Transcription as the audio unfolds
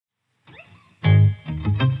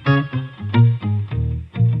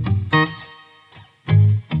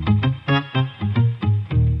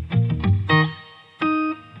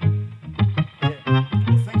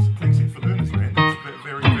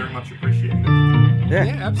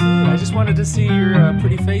Yeah, absolutely. I just wanted to see your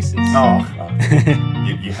pretty faces.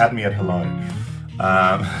 You had me at hello.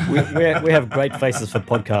 We have great faces for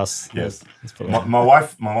podcasts. Yes, my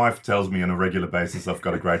wife tells me on a regular basis I've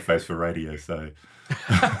got a great face for radio. So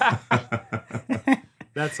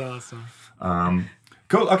That's awesome.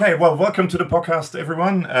 Cool. Okay. Well, welcome to the podcast,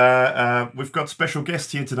 everyone. We've got special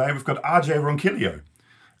guests here today. We've got RJ Ronquillo.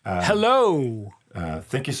 Hello.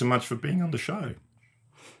 Thank you so much for being on the show.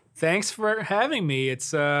 Thanks for having me.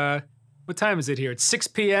 It's what time is it here? It's 6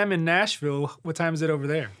 p.m. in Nashville. What time is it over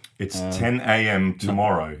there? It's 10 a.m.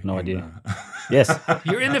 tomorrow. No idea. Yes.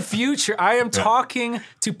 You're in the future. I am talking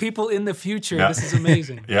to people in the future. Yeah. This is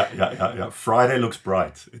amazing. Yeah. Friday looks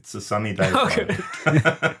bright. It's a sunny day. Okay.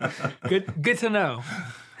 Good to know.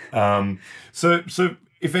 So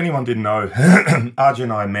if anyone didn't know, RJ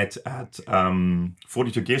and I met at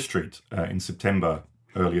 42 Gear Street in September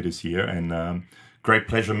earlier this year, and great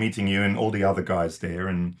pleasure meeting you and all the other guys there.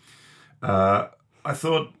 And I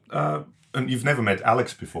thought, and you've never met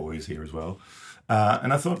Alex before, he's here as well.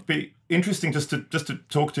 And I thought it'd be interesting just to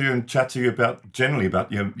talk to you and chat to you about generally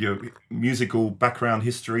about your musical background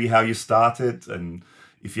history, how you started, and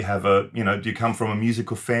if you have do you come from a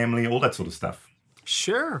musical family, all that sort of stuff.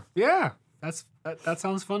 Sure. Yeah. That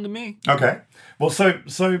sounds fun to me. Okay. Well, so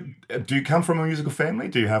do you come from a musical family?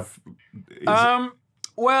 Do you have?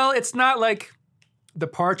 Well, it's not like the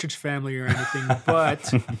Partridge Family or anything,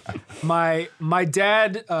 but my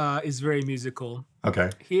dad is very musical. Okay.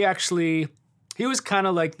 He was kind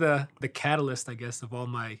of like the catalyst, I guess, of all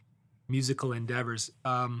my musical endeavors.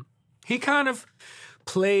 He kind of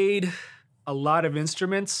played a lot of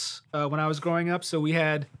instruments when I was growing up. So we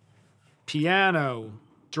had piano,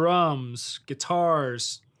 drums,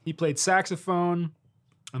 guitars. He played saxophone,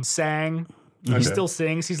 sang. Okay. He still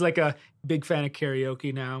sings. He's like a big fan of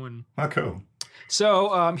karaoke now. And Cool.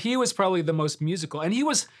 so he was probably the most musical. And he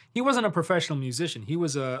wasn't a professional musician. He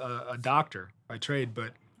was a doctor by trade,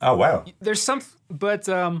 but Oh, wow.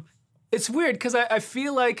 it's weird because I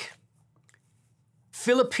feel like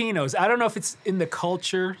Filipinos, I don't know if it's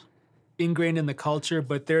ingrained in the culture,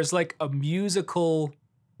 but there's like a musical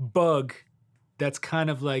bug that's kind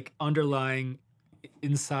of like underlying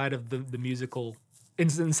inside of the musical,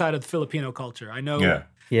 inside of the Filipino culture. I know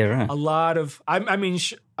Right. a lot of,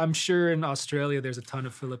 I'm sure in Australia there's a ton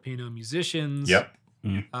of Filipino musicians. Yep.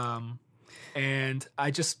 And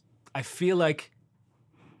I feel like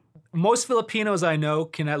most Filipinos I know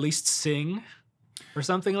can at least sing or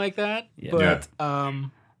something like that. Yeah. But a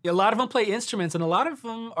lot of them play instruments, and a lot of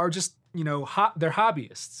them are just, they're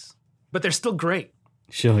hobbyists, but they're still great.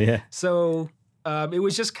 Sure, yeah. So it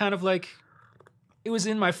was just kind of like, it was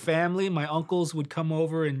in my family. My uncles would come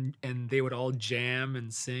over and they would all jam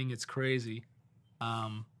and sing. It's crazy.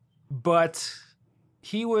 But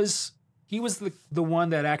he was the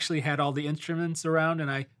one that actually had all the instruments around, and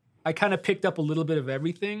I kind of picked up a little bit of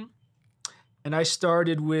everything. And I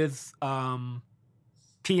started with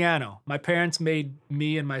piano. My parents made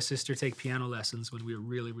me and my sister take piano lessons when we were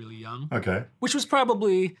really, really young. Okay. Which was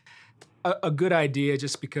probably a good idea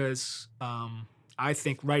just because I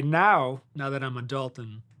think right now that I'm adult,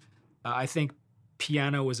 and I think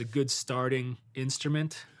piano was a good starting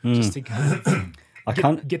instrument just to kind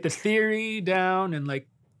of get the theory down and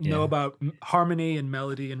know about harmony and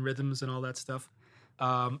melody and rhythms and all that stuff.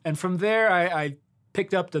 And from there, I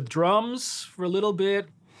picked up the drums for a little bit,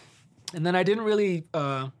 and then I didn't really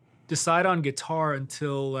decide on guitar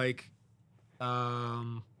until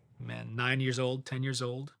 9 years old, 10 years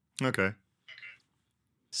old. Okay.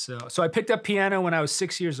 So I picked up piano when I was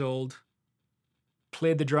 6 years old,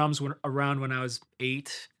 played the drums around when I was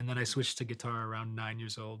 8, and then I switched to guitar around 9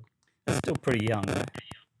 years old. That's still pretty young, right?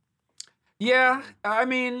 Yeah,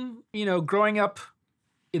 growing up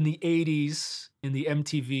in the 80s, in the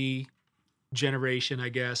MTV generation, I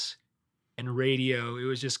guess, and radio, it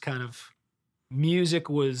was just kind of, music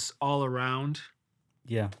was all around.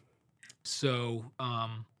 Yeah. So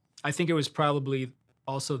I think it was probably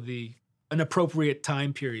also an appropriate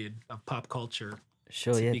time period of pop culture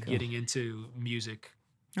Sure, to yeah. be Cool. getting into music.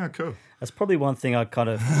 Oh, cool. That's probably one thing I kind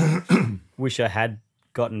of wish I had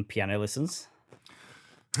gotten piano lessons.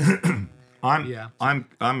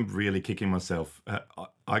 I'm really kicking myself.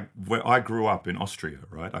 Where I grew up in Austria,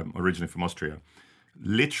 right? I'm originally from Austria.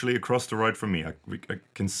 Literally across the road from me, I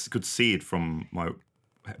could see it from my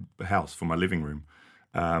house, from my living room.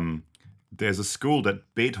 There's a school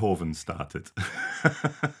that Beethoven started.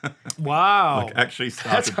 Wow! Actually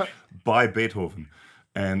started by Beethoven,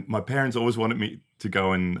 and my parents always wanted me to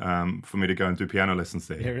go and for me to go and do piano lessons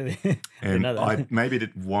there. Yeah, really. And I maybe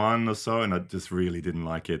did one or so, and I just really didn't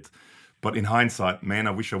like it. But in hindsight, man,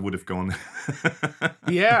 I wish I would have gone.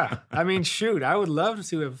 Yeah, I mean, shoot, I would love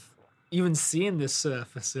to have even seen this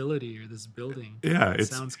facility or this building. Yeah, It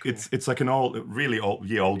sounds cool. it's like an really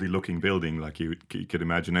oldie looking building, like you could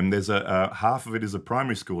imagine. And there's a half of it is a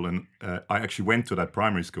primary school, and I actually went to that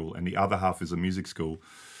primary school, and the other half is a music school.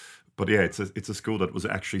 But yeah, it's a school that was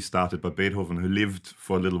actually started by Beethoven, who lived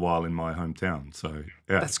for a little while in my hometown. So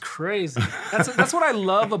yeah, That's crazy. That's what I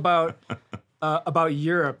love about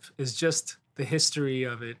Europe, is just the history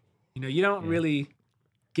of it. You know, you don't really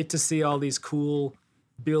get to see all these cool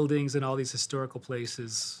buildings and all these historical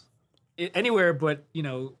places anywhere but, you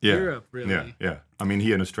know, yeah, Europe, really. yeah. I mean,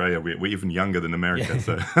 here in Australia, we're even younger than America,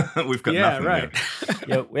 so we've got Yeah, nothing. right.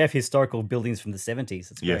 Yeah, we have historical buildings from the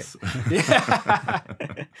 70s. It's great. Yes.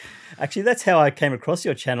 Actually, that's how I came across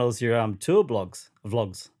your channels, your tour vlogs,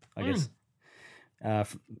 I guess,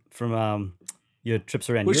 from your trips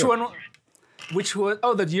around Which Europe. one? Which one?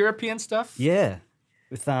 Oh, the European stuff? Yeah,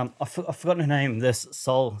 with I've forgotten her name. This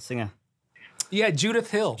soul singer, Yeah,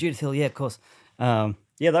 Judith Hill. Judith Hill. Yeah, of course. Yeah,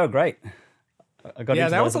 they were great. I got Yeah,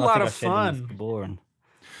 into that those, was a and I lot think of I shared them fun. with Gabor and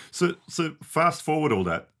So fast forward all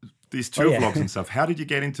that, these tour yeah. vlogs and stuff. How did you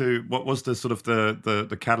get into? What was the sort of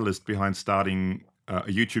the catalyst behind starting a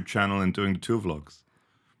YouTube channel and doing the tour vlogs?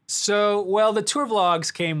 So, well, the tour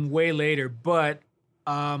vlogs came way later, but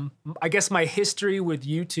I guess my history with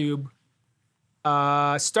YouTube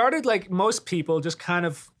started like most people, just kind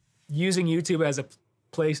of using YouTube as a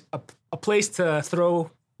place to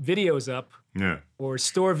throw videos up Yeah, or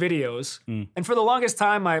store videos. And for the longest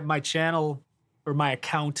time, my channel or my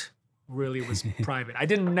account really was private. I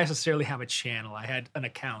didn't necessarily have a channel. I had an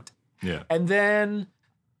account. yeah, And then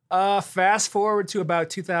fast forward to about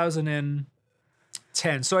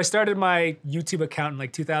 2010. So I started my YouTube account in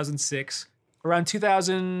like 2006. Around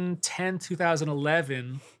 2010,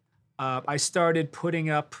 2011, I started putting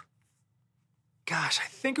up, gosh, I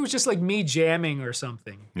think it was just like me jamming or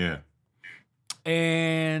something. yeah,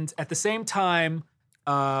 And at the same time,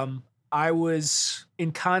 I was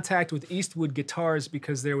in contact with Eastwood Guitars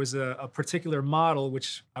because there was a particular model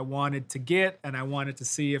which I wanted to get, and I wanted to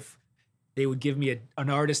see if they would give me an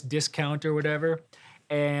artist discount or whatever.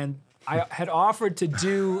 And I had offered to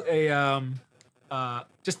do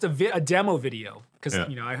just a demo video because Yeah.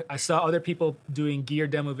 you know I saw other people doing gear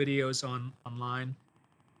demo videos online.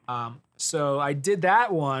 So I did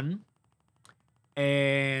that one,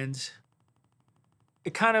 and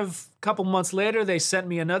it kind of a couple months later, they sent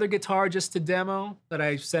me another guitar just to demo that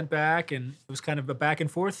I sent back, and it was kind of a back and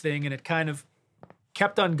forth thing, and it kind of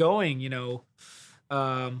kept on going.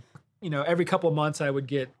 Every couple of months I would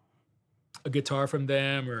get a guitar from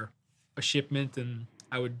them or a shipment, and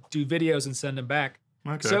I would do videos and send them back.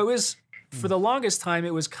 Okay. So it was, for the longest time,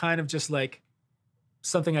 it was kind of just like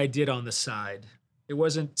something I did on the side. It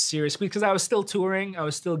wasn't serious because I was still touring, I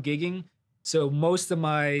was still gigging, so most of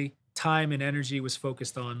my time and energy was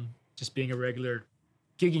focused on just being a regular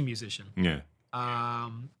gigging musician. yeah,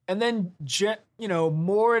 And then,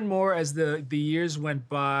 more and more as the years went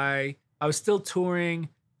by, I was still touring,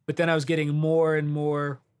 but then I was getting more and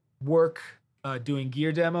more work doing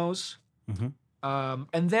gear demos.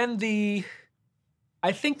 And then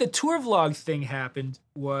I think the tour vlog thing happened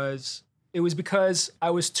it was because I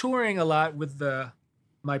was touring a lot with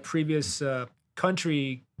my previous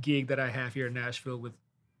country gig that I have here in Nashville with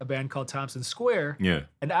a band called Thompson Square. yeah,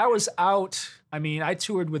 And I was out. I mean, I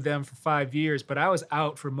toured with them for 5 years, but I was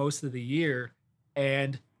out for most of the year.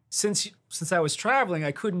 And since I was traveling,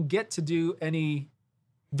 I couldn't get to do any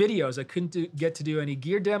videos. I couldn't get to do any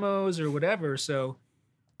gear demos or whatever. So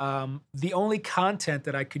the only content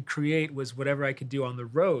that I could create was whatever I could do on the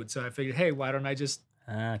road. So I figured, hey, why don't I just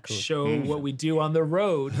cool. show what we do on the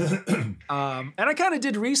road? And I kind of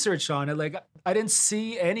did research on it. Like, I didn't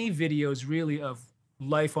see any videos really of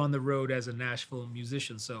life on the road as a Nashville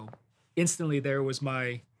musician. So instantly there was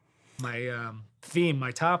my theme, my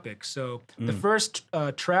topic. So the first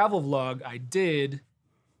travel vlog I did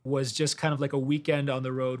was just kind of like a weekend on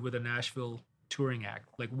the road with a Nashville touring act,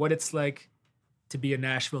 like what it's like to be a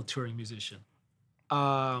Nashville touring musician.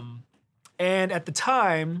 And at the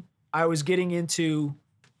time, I was getting into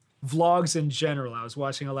vlogs in general. I was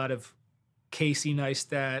watching a lot of Casey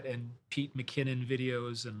Neistat and Pete McKinnon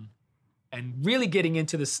videos and really getting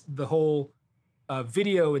into the whole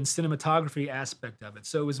video and cinematography aspect of it.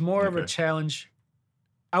 So it was more of a Okay. challenge.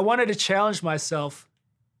 I wanted to challenge myself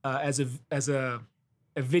as a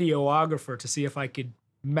videographer to see if I could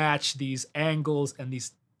match these angles and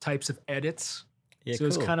these types of edits. Yeah, So it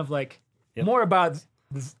was cool. kind of like Yep. more about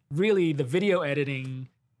really the video editing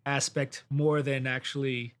aspect more than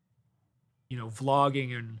actually,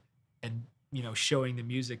 vlogging and showing the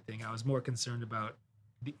music thing. I was more concerned about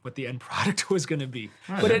what the end product was going to be.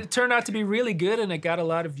 Right. But it turned out to be really good, and it got a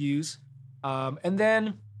lot of views. And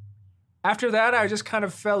then after that, I just kind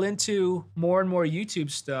of fell into more and more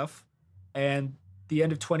YouTube stuff. And the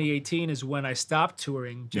end of 2018 is when I stopped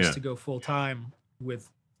touring just to go full time with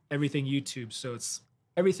everything YouTube. So it's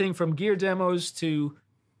everything from gear demos to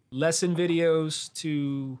lesson videos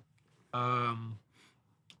to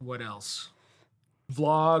what else?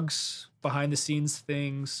 Vlogs, behind the scenes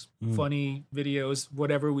things, funny videos,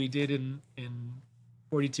 whatever we did in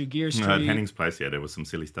 42 Gear Street. At Henning's place, there was some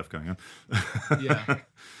silly stuff going on. Yeah.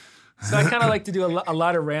 So I kind of like to do a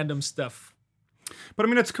lot of random stuff. But I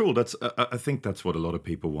mean, it's cool. I think that's what a lot of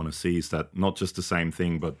people want to see, is that not just the same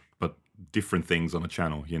thing, but different things on a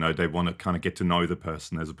channel. They want to kind of get to know the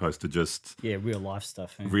person as opposed to just real life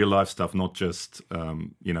stuff. Yeah. Real life stuff, not just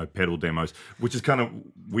pedal demos. Which is kind of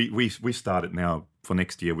we started now for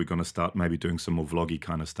next year. We're going to start maybe doing some more vloggy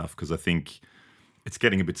kind of stuff, because I think it's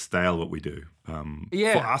getting a bit stale what we do. For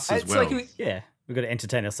us as well. We've got to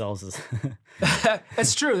entertain ourselves.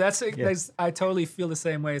 That's true. That's I totally feel the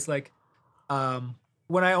same way. It's like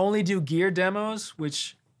when I only do gear demos,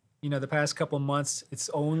 which the past couple months it's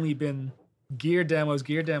only been gear demos,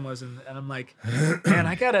 and I'm like, man,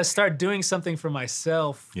 I gotta start doing something for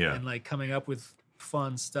myself and like coming up with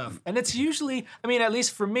fun stuff. And it's usually, I mean, at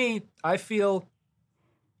least for me, I feel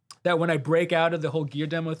that when I break out of the whole gear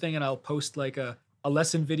demo thing and I'll post like a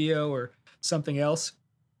lesson video or something else,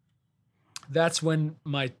 that's when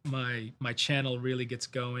my channel really gets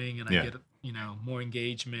going, and I get more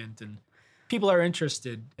engagement, and people are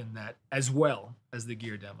interested in that as well as the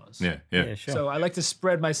gear demos. Yeah, sure. So I like to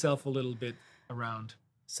spread myself a little bit around.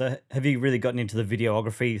 So have you really gotten into the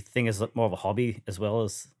videography thing as more of a hobby as well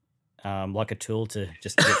as like a tool to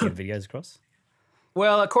just get your videos across?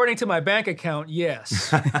 Well, according to my bank account,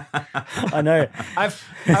 yes. I know. I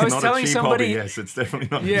was not telling a cheap somebody. Hobby, yes, it's definitely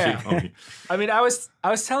not a cheap hobby. I mean, I was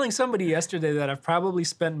telling somebody yesterday that I've probably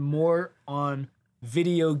spent more on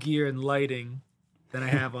video gear and lighting than I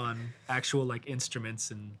have on actual like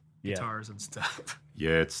instruments and guitars and stuff.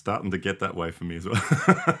 Yeah, it's starting to get that way for me as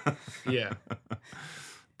well. Yeah.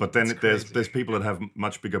 But then there's people that have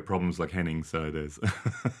much bigger problems like Henning, so there's...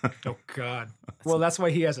 Oh, God. Well, that's why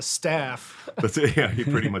he has a staff. He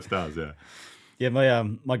pretty much does, yeah. Yeah,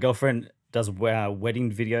 my girlfriend does wedding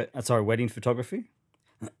photography.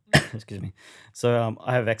 Excuse me. So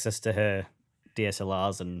I have access to her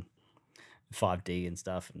DSLRs and 5D and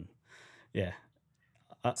stuff, and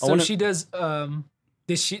she does.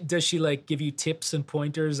 Does she like give you tips and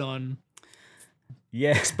pointers on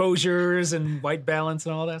exposures and white balance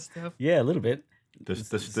and all that stuff? Yeah, a little bit.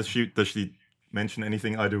 Does she mention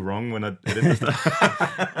anything I do wrong when I edit the stuff?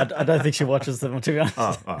 I don't think she watches them, to be honest.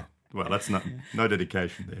 Oh. Well, that's no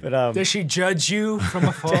dedication there. But, does she judge you from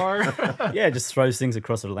afar? Yeah, just throws things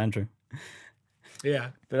across her lantern.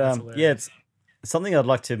 Yeah. But it's something I'd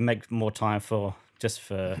like to make more time for, just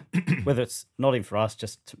for whether it's not even for us,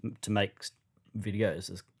 just to make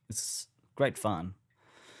videos. It's great fun.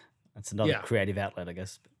 It's another creative outlet, I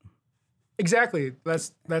guess. Exactly.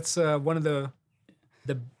 That's one of the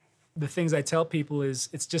things I tell people is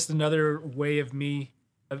it's just another way of me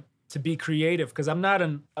to be creative, because I'm not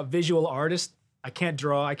a visual artist. I can't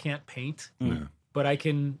draw. I can't paint. No. But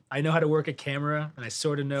I know how to work a camera, and I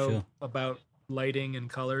sort of know about lighting and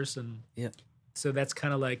colors, and so that's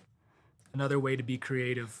kind of like another way to be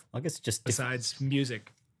creative. I guess just besides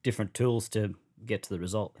music, different tools to get to the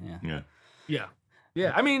result. Yeah.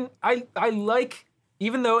 I mean, I like,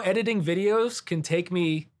 even though editing videos can take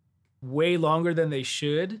me way longer than they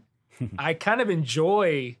should, I kind of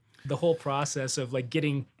enjoy the whole process of like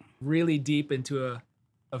getting really deep into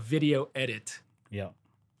a video edit. Yeah.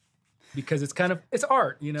 Because it's art, It's,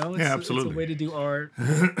 absolutely. It's a way to do art.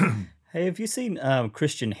 Hey, have you seen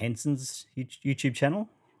Christian Henson's YouTube channel?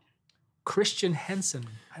 Christian Henson.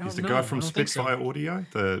 I don't know. He's the guy from I don't think so. Spitfire Audio,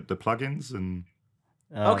 the plugins and...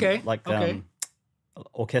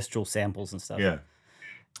 Orchestral samples and stuff. Yeah.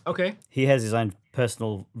 Okay. He has his own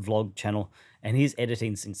personal vlog channel, and his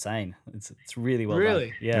editing's insane. It's really well done.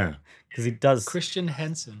 Really? Yeah. Because he does Christian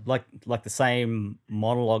Henson. like the same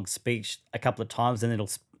monologue speech a couple of times, and then it'll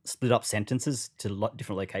split up sentences to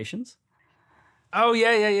different locations. Oh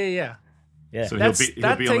yeah. Yeah. So that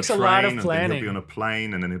he'll be on takes a a train, lot of and then planning. he'll be on a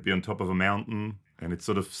plane, and then he'll be on top of a mountain, and it's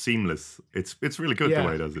sort of seamless. It's really good the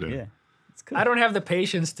way he does it. Yeah. It's cool. I don't have the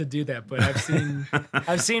patience to do that, but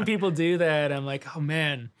I've seen people do that. I'm like, oh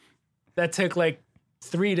man, that took like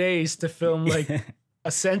 3 days to film like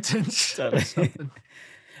a sentence or something.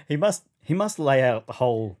 He must lay out the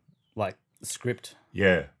whole like script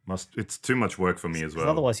Yeah, it's too much work for me as 'Cause well.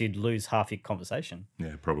 otherwise, you'd lose half your conversation.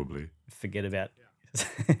 Yeah, probably. Forget about.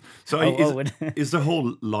 So Oh, is the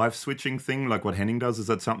whole live switching thing, like what Henning does, is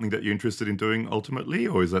that something that you're interested in doing ultimately,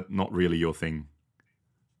 or is that not really your thing?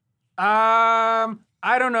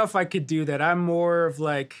 I don't know if I could do that. I'm more of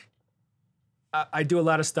like I do a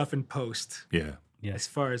lot of stuff in post Yeah. yeah. as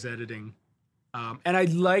far as editing, and I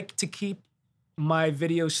like to keep my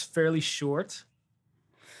videos fairly short.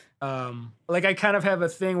 Like I kind of have a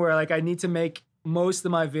thing where like I need to make most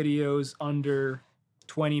of my videos under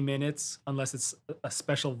 20 minutes unless it's a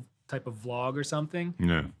special type of vlog or something.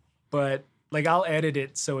 Yeah. But like I'll edit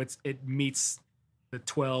it so it meets the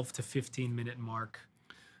 12 to 15-minute mark.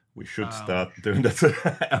 We should start doing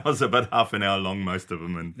that. I was about half an hour long, most of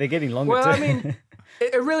them, and They're getting longer. Well, too. I mean,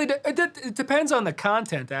 it really it depends on the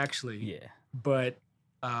content actually. yeah. But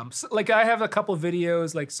like I have a couple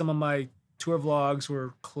videos, like some of my tour vlogs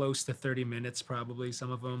were close to 30 minutes, probably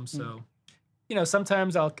some of them. So, you know,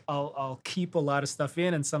 sometimes I'll keep a lot of stuff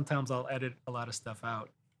in, and sometimes I'll edit a lot of stuff out.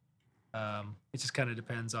 It just kind of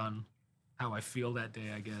depends on how I feel that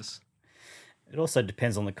day, I guess. It also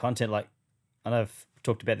depends on the content. Like, I know I've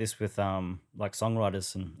talked about this with like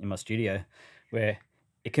songwriters in my studio, where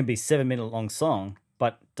it can be 7 minute long song,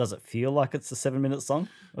 but does it feel like it's a 7 minute song,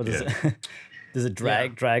 or does Yeah. it does it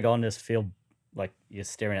drag on? Just feel like you're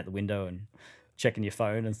staring out the window and checking your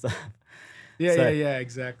phone and stuff. Yeah, yeah,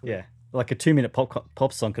 exactly. Yeah, like a 2 minute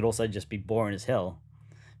pop song could also just be boring as hell.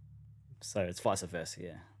 So it's vice versa.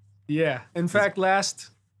 Yeah. Yeah. In fact, when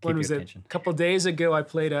your was it? attention. A couple days ago, I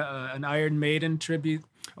played an Iron Maiden tribute.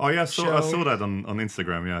 oh yeah, I Show. saw that on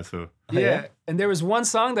Instagram. Yeah, so Yeah. And there was one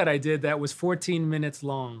song that I did that was 14 minutes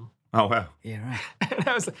long. oh wow, Yeah. Right. And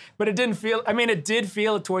I was, but it didn't feel. I mean, it did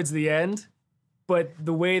feel it towards the end, but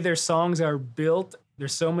the way their songs are built,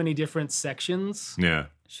 there's so many different sections yeah,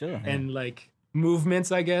 Sure. and like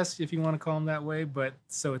movements, I guess, if you want to call them that way. But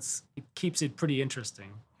so it keeps it pretty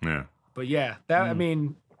interesting. yeah. But yeah, I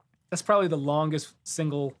mean, that's probably the longest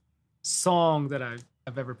single song that I've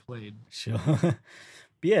ever played. Sure. But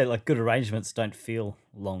yeah, like good arrangements don't feel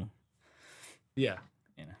long. Yeah,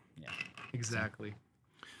 You know. Yeah. exactly.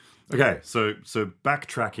 Okay, so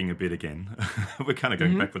backtracking a bit again, we're kind of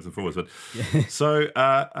going backwards and forwards. But so,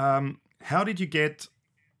 how did you get,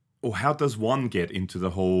 or how does one get into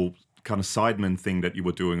the whole kind of sideman thing that you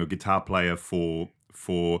were doing, a guitar player for?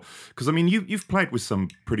 Because I mean, you've played with some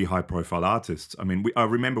pretty high profile artists. I mean, I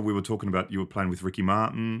remember we were talking about you were playing with Ricky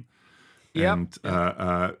Martin, Yep.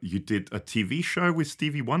 and you did a TV show with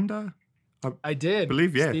Stevie Wonder. I did.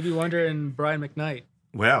 believe, yeah. Stevie Wonder and Brian McKnight.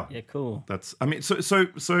 Wow. Yeah. Cool. That's, I mean, so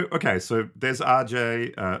okay, so there's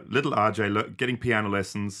RJ, little RJ getting piano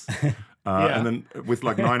lessons, and then with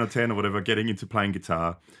like 9 or 10 or whatever, getting into playing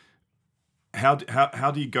guitar. How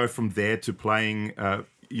do you go from there to playing,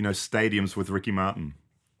 stadiums with Ricky Martin?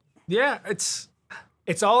 Yeah, it's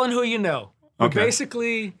all in who you know. But Okay.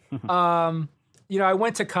 basically, I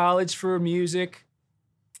went to college for music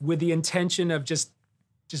with the intention of just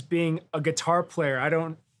being a guitar player. I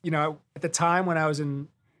don't, at the time when I was in,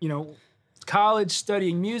 college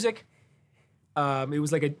studying music, it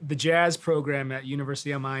was like the jazz program at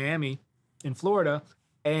University of Miami in Florida.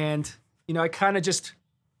 And, I kind of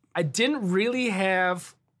I didn't really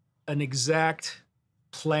have an exact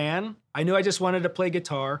plan. I knew I just wanted to play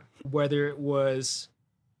guitar, whether it was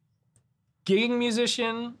gigging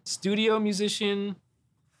musician, studio musician,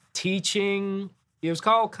 teaching. It was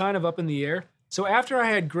all kind of up in the air. So after I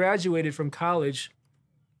had graduated from college,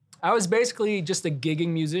 I was basically just a gigging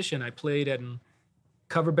musician. I played in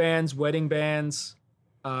cover bands, wedding bands,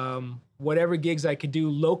 whatever gigs I could do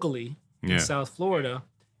locally Yeah. in South Florida.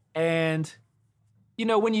 And,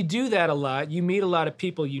 when you do that a lot, you meet a lot of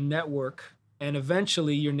people, you network, and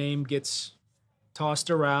eventually your name gets tossed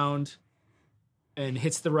around and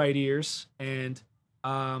hits the right ears. And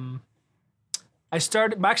I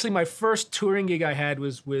started, actually my first touring gig I had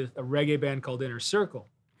was with a reggae band called Inner Circle.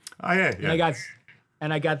 Oh yeah, yeah.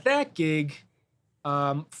 And I got that gig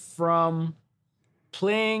from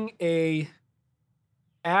playing a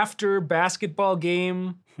after basketball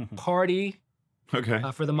game party Okay.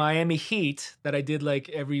 for the Miami Heat that I did like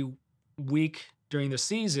every week during the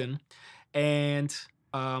season. And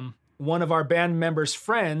one of our band members'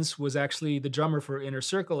 friends was actually the drummer for Inner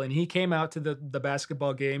Circle, and he came out to the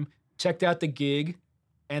basketball game, checked out the gig,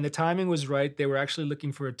 and the timing was right. They were actually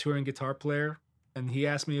looking for a touring guitar player, and he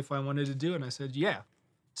asked me if I wanted to do it, and I said, yeah.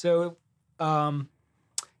 So, and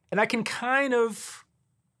I can kind of,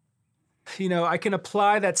 I can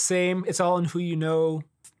apply that same, it's all in who you know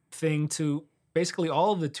thing to basically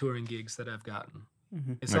all of the touring gigs that I've gotten.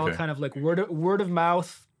 It's all Okay. kind of like word of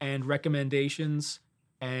mouth and recommendations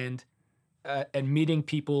and meeting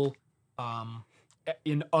people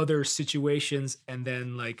in other situations, and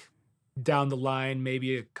then like down the line,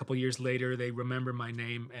 maybe a couple years later, they remember my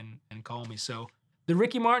name and call me. So the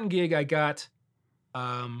Ricky Martin gig I got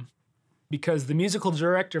because the musical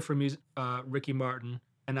director for Ricky Martin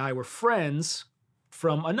and I were friends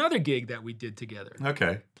from another gig that we did together,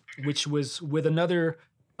 Okay. which was with another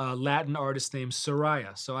Latin artist named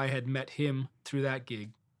Soraya. So I had met him through that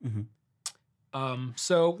gig.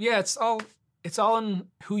 So yeah, it's all in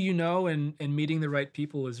who you know, and meeting the right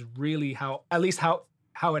people is really how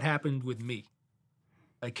it happened with me.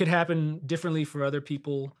 It could happen differently for other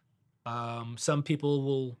people. Some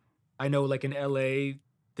people I know like in LA,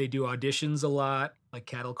 they do auditions a lot, like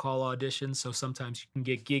cattle call auditions. So sometimes you can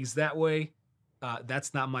get gigs that way.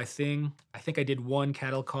 That's not my thing. I think I did one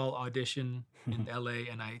cattle call audition in LA,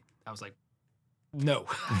 and I was like, no,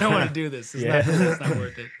 I don't want to do this. It's not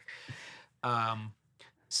worth it.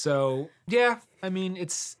 So yeah, I mean,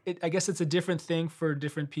 I guess it's a different thing for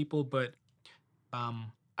different people, but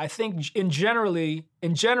I think in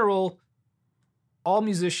general, all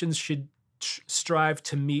musicians should strive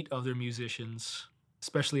to meet other musicians,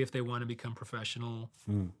 especially if they want to become professional,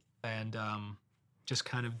 and just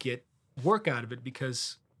kind of get work out of it,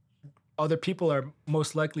 because other people are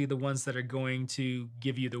most likely the ones that are going to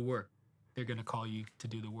give you the work. They're going to call you to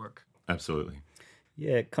do the work. Absolutely.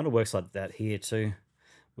 Yeah, it kind of works like that here too,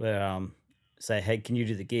 where say, hey, can you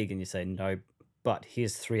do the gig? And you say no, but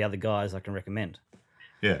here's 3 other guys I can recommend.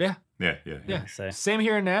 Yeah. So Same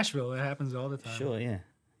here in Nashville. It happens all the time. sure, yeah,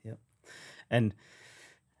 yep. And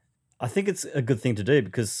I think it's a good thing to do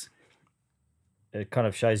because it kind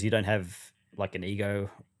of shows you don't have like an ego,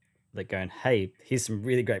 like going, hey, here's some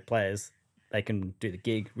really great players. They can do the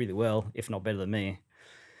gig really well, if not better than me.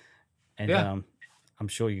 And I'm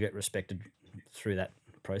sure you get respected through that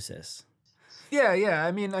process. Yeah.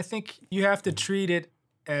 I mean, I think you have to treat it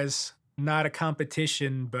as not a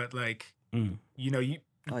competition, but like,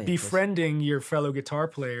 befriending your fellow guitar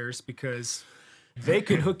players, because they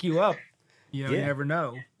could hook you up. You never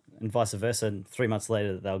know. And vice versa. And 3 months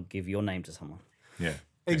later, they'll give your name to someone. Yeah.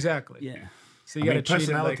 Exactly. Yeah. So you got to treat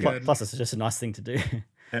it like Plus, it's just a nice thing to do.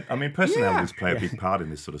 And, I mean, personalities play a big part in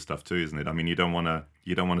this sort of stuff too, isn't it? I mean, you don't want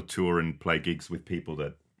to tour and play gigs with people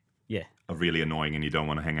that are really annoying and you don't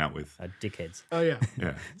want to hang out with. Dickheads. Oh yeah.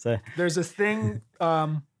 Yeah. So there's a thing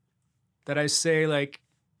that I say, like,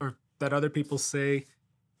 or that other people say,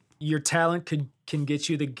 your talent can get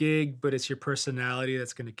you the gig, but it's your personality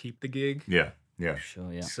that's going to keep the gig. Yeah.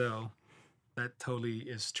 Sure, yeah. So that totally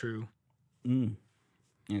is true.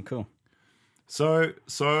 Yeah, cool. So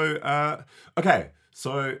okay.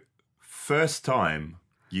 So first time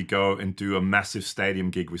you go and do a massive stadium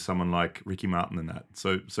gig with someone like Ricky Martin and that.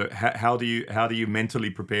 So how do you mentally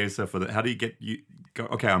prepare yourself for that? How do you go,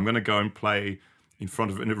 okay, I'm going to go and play in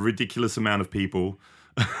front of a ridiculous amount of people?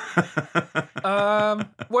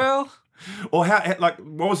 Well, or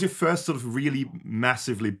what was your first sort of really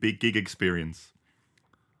massively big gig experience?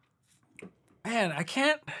 Man, I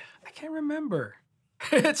can't remember.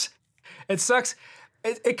 It sucks.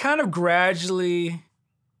 It kind of gradually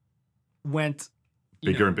went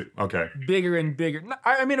bigger and bigger. Okay. Bigger and bigger.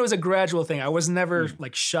 I mean, it was a gradual thing. I was never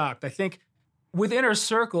like shocked. I think with Inner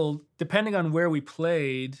Circle, depending on where we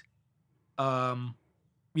played, in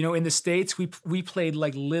the States, we played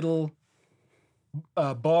like little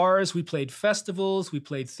bars, we played festivals, we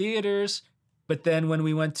played theaters. But then when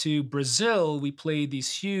we went to Brazil, we played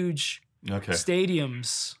these huge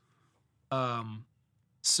stadiums.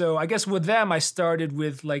 So I guess with them, I started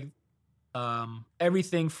with like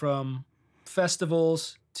everything from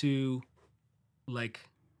festivals to like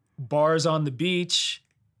bars on the beach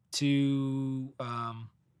to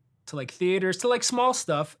like theaters to like small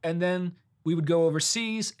stuff, and then we would go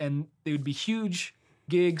overseas and they would be huge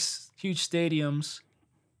gigs, huge stadiums.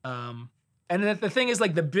 And then the thing is,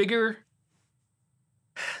 like, the bigger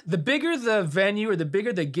the venue or the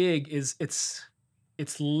bigger the gig is,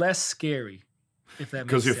 it's less scary, if that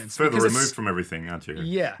makes sense. Because you're further removed from everything, aren't you?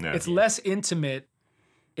 Yeah, it's less intimate.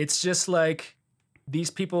 It's just like these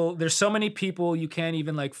people, there's so many people, you can't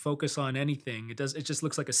even like focus on anything. It just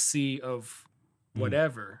looks like a sea of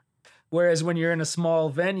whatever. Whereas when you're in a small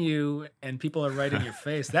venue and people are right in your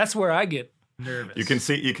face, that's where I get nervous. You can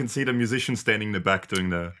see the musician standing in the back doing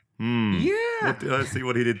the I see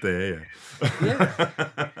what he did there.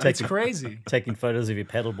 Yeah. It's crazy. Taking photos of your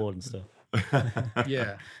pedalboard and stuff.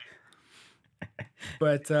 Yeah.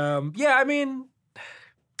 But I mean,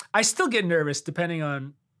 I still get nervous depending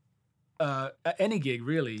on any gig,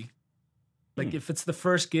 really. Like if it's the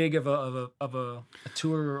first gig of a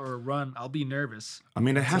tour or a run, I'll be nervous. I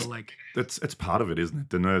mean, it has So like it's part of it, isn't it?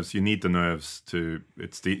 The nerves. You need the nerves to.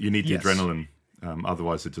 You need the Yes. adrenaline.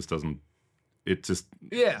 Otherwise, it just doesn't. It just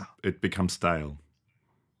yeah, it becomes stale,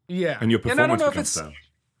 yeah. and your I don't performance know if becomes it's stale.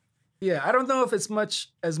 yeah, I don't know if it's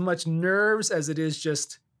as much nerves as it is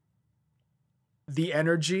just the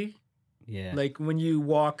energy. Yeah. Like when you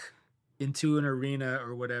walk into an arena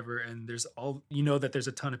or whatever, and that there's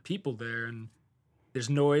a ton of people there, and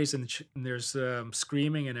there's noise and there's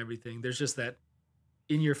screaming and everything. There's just that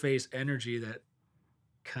in your face energy that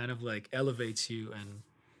kind of like elevates you and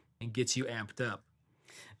gets you amped up.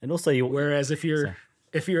 And also you Whereas if you're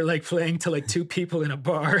like playing to like two people in a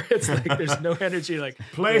bar, it's like there's no energy. Like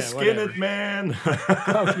Play yeah, Skin whatever. It, man.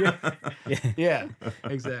 Oh, yeah. yeah. Yeah,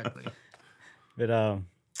 exactly. But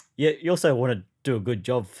yeah, you also want to do a good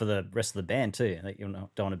job for the rest of the band too. Like you don't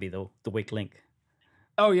want to be the weak link.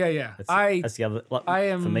 Oh yeah. That's the other. Like,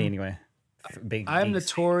 I for me am- anyway. Big I'm gigs.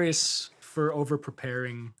 notorious for over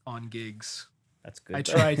preparing on gigs. That's good. I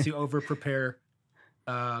try to over prepare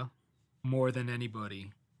more than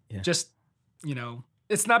anybody. Yeah. Just,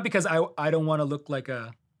 it's not because I don't want to look like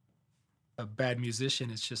a bad musician.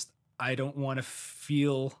 It's just I don't want to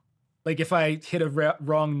feel like if I hit a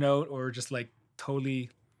wrong note or just like totally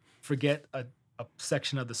forget a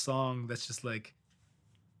section of the song, that's just like,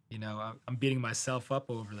 I'm beating myself up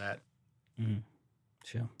over that. Mhm.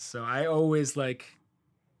 Sure. So I always like,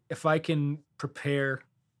 if I can prepare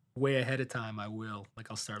way ahead of time, I will. Like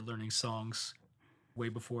I'll start learning songs way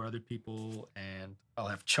before other people, and I'll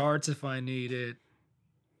have charts if I need it.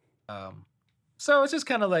 So it's just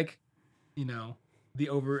kind of like, the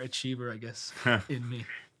overachiever, I guess, in me.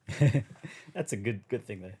 That's a good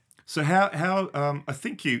thing though. So how I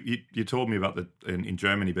think you told me about in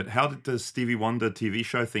Germany, but how did the Stevie Wonder TV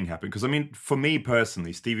show thing happen? Because I mean, for me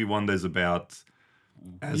personally, Stevie Wonder is about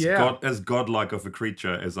as godlike of a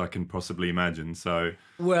creature as I can possibly imagine. So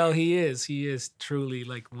Well, he is truly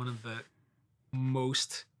like one of the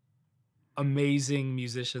most amazing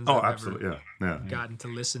musicians oh, I've absolutely, ever yeah. gotten to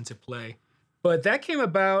listen to play. But that came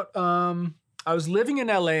about. I was living in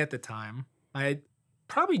LA at the time. I had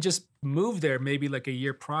probably just moved there maybe like a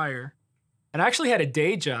year prior, and I actually had a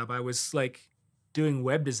day job. I was like doing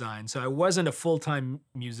web design, so I wasn't a full-time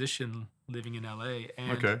musician living in LA.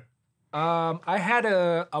 And Okay. I had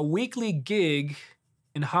a weekly gig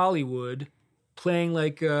in Hollywood playing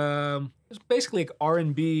like it was basically like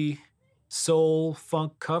R&B, soul,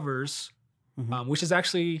 funk covers, which is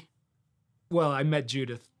actually, well, I met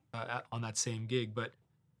Judith on that same gig, but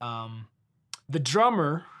the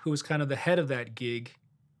drummer who was kind of the head of that gig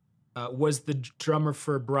was the drummer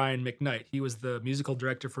for Brian McKnight. He was the musical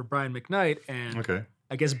director for Brian McKnight, and Okay.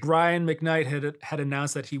 I guess Brian McKnight had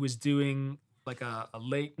announced that he was doing like a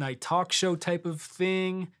late night talk show type of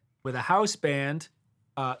thing with a house band.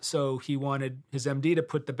 So he wanted his MD to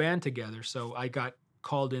put the band together. So I got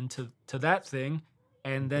called into that thing.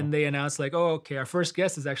 And then they announced like, oh, okay, our first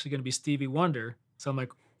guest is actually going to be Stevie Wonder. So I'm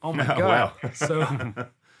like, oh my God. Wow.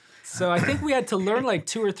 So I think we had to learn like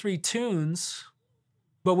 2 or 3 tunes,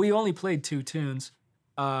 but we only played 2 tunes.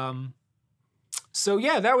 So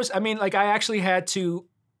yeah, that was, I mean, like I actually had to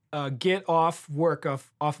get off work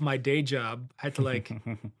off my day job. I had to like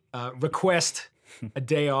request a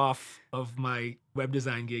day off of my web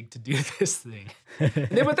design gig to do this thing.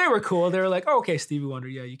 But they were cool. They were like, oh, okay, Stevie Wonder,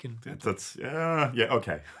 yeah, you can. That's yeah,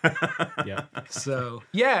 okay. Yeah. So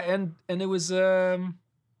yeah, and it was I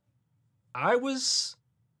was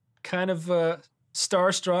kind of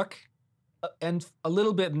starstruck and a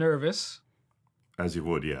little bit nervous. As you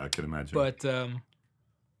would, yeah, I can imagine.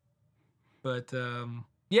 But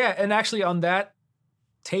yeah, and actually on that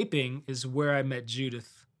taping is where I met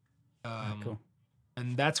Judith. Cool.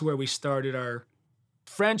 And that's where we started our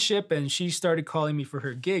friendship, and she started calling me for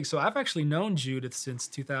her gig. So I've actually known Judith since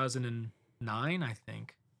 2009, I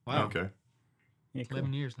think. Wow. Okay. Yeah, cool.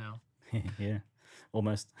 11 years now. Yeah.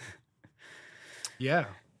 Almost Yeah.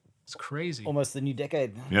 It's crazy. the new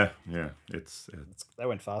decade. Yeah. It's That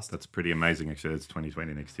went fast. that's pretty amazing. Actually, it's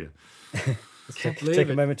 2020 next year. Can't believe Take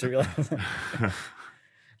a it. moment to realize.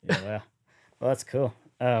 Yeah, wow. Well, that's cool.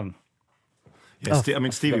 Yeah, Oh, I mean, I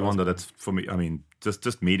Stevie forgot Wonder. That's for me. I mean,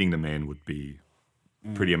 just meeting the man would be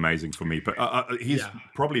pretty amazing for me. But he's Yeah.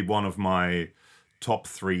 probably one of my top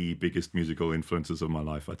 3 biggest musical influences of my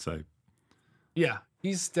life, I'd say. Yeah.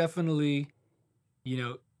 He's definitely,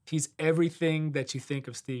 he's everything that you think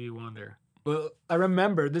of Stevie Wonder. Well, I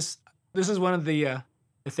remember this is one of the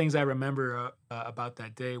things I remember about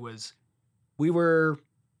that day was we were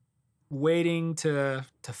waiting to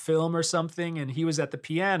film or something, and he was at the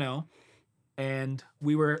piano, and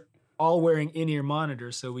we were all wearing in-ear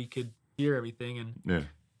monitors so we could hear everything. And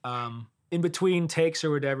Yeah. In between takes or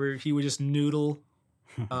whatever, he would just noodle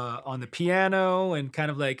on the piano and kind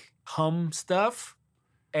of like hum stuff.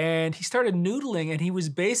 And he started noodling, and he was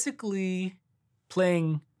basically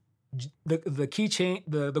playing the key change,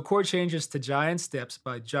 the chord changes to Giant Steps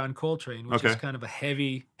by John Coltrane, which is Okay. kind of a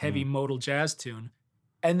heavy modal jazz tune,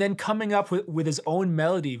 and then coming up with his own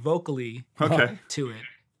melody vocally Okay. to it.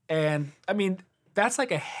 And I mean, that's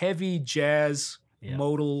like a heavy jazz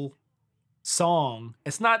modal song.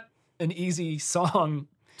 It's not an easy song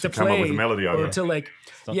to come play up with a melody over. or to like,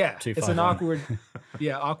 not too it's far an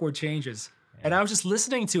down. awkward changes. And I was just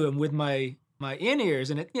listening to him with my in-ears,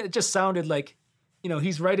 and it just sounded like,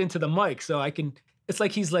 he's right into the mic, so it's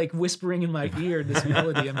like he's like whispering in my ear this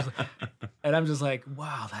melody. I'm just like,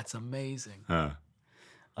 wow, that's amazing. I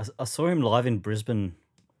saw him live in Brisbane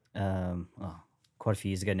quite a few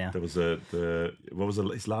years ago now. There was what was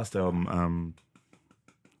his last album?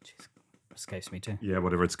 Jeez, escapes me too. Yeah,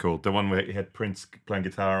 whatever it's called. The one where he had Prince playing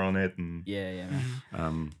guitar on it, and Yeah.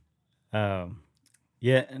 um,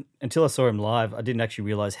 And until I saw him live, I didn't actually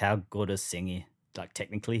realize how good a singer, like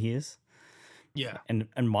technically, he is. Yeah. And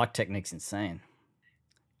mic technique's insane.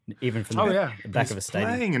 Even from yeah. the back of a stadium.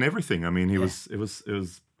 playing and everything. I mean, it was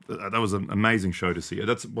that was an amazing show to see.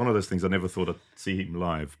 That's one of those things I never thought I'd see him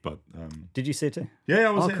live, but Did you see it too? yeah,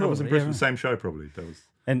 I was Oh, there. I cool. was in Yeah, Brisbane, right. same show probably. That was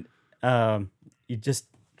And you just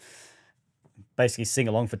basically sing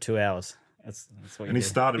along for 2 hours. That's what and you he do.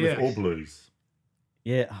 started with Yeah. All Blues.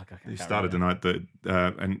 Yeah. Oh, God, I He can't started the remember. night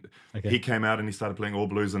that and Okay. he came out and he started playing All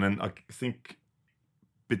Blues, and then I think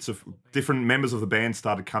bits of different members of the band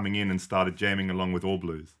started coming in and started jamming along with All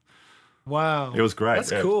Blues. Wow. It was great.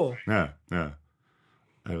 That's yeah. cool. Yeah.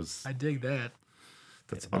 It was. I dig that.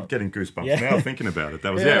 I'm getting goosebumps Yeah. now thinking about it.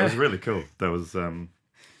 That was Yeah. it was really cool. That was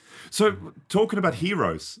So talking about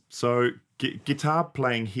heroes, so guitar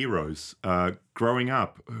playing heroes. Growing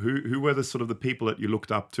up, who were the sort of the people that you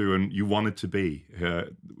looked up to and you wanted to be?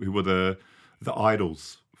 Who were the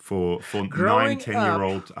idols for Growing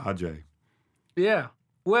 9-10-year-old RJ? Yeah.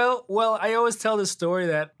 Well, I always tell this story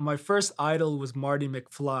that my first idol was Marty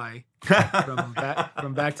McFly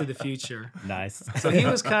from Back to the Future. Nice. So he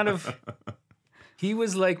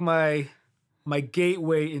was like my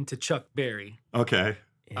gateway into Chuck Berry. Okay.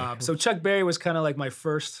 So Chuck Berry was kind of like my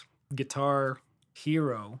first guitar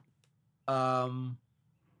hero. And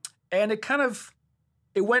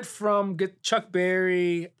it went from Chuck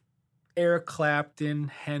Berry, Eric Clapton,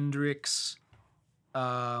 Hendrix,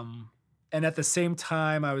 and at the same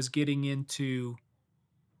time I was getting into,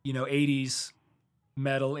 80s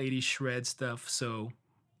metal, 80s shred stuff. So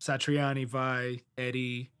Satriani, Vai,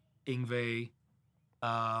 Eddie, Yngwie.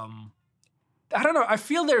 I don't know. I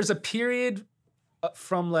feel there's a period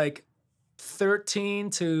from like 13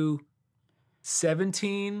 to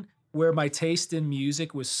 17 where my taste in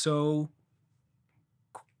music was so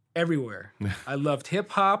everywhere. I loved hip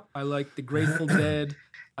hop. I liked the Grateful Dead.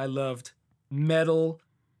 I loved metal,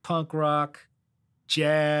 punk rock,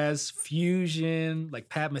 jazz, fusion, like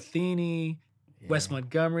Pat Metheny, Wes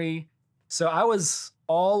Montgomery. So I was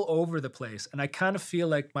all over the place. And I kind of feel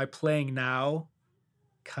like my playing now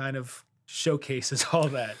kind of showcases all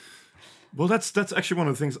that. Well, that's actually one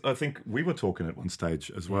of the things I think we were talking at one stage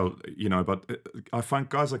as well, but I find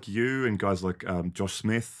guys like you and guys like Josh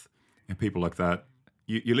Smith and people like that,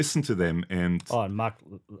 you listen to them and... Oh, and Mark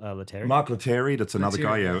Lettieri. Mark Lettieri, that's another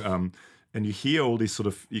guy, Lettieri, yeah. And you hear all these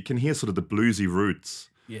you can hear sort of the bluesy roots,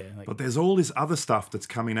 Yeah. Like, but there's all this other stuff that's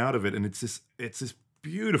coming out of it, and it's this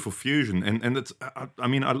beautiful fusion, and it's I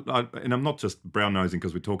mean and I'm not just brown nosing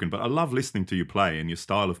because we're talking, but I love listening to you play and your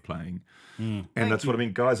style of playing, and that's what I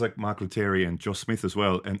mean. Guys like Mark Lettieri and Josh Smith as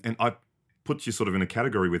well, and I put you sort of in a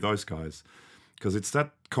category with those guys because it's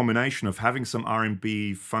that combination of having some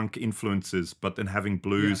R&B funk influences, but then having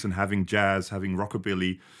blues and having jazz, having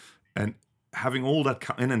rockabilly, and having all that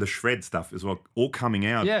and then the shred stuff as well, all coming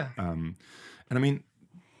out. Yeah. And I mean,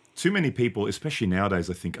 too many people, especially nowadays,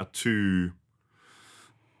 I think, are too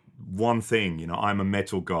one thing. I'm a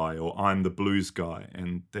metal guy or I'm the blues guy,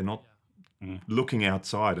 and they're not looking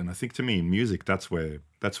outside. And I think to me, in music, that's where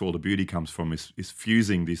all the beauty comes from, is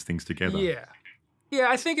fusing these things together. Yeah. Yeah,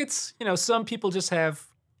 I think it's, some people just have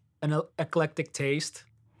an eclectic taste.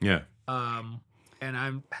 Yeah. And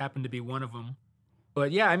I happen to be one of them.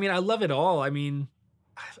 But yeah, I mean, I love it all. I mean,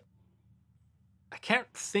 I can't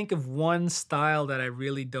think of one style that I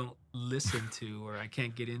really don't listen to or I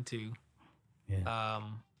can't get into. yeah.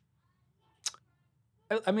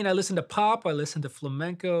 I mean, I listen to pop, I listen to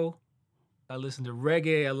flamenco, I listen to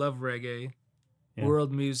reggae. I love reggae, Yeah.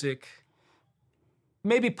 world music,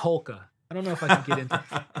 maybe polka. I don't know if I could get into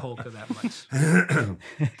polka that much.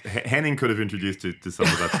 Henning could have introduced you to some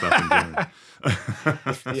of that stuff in Germany.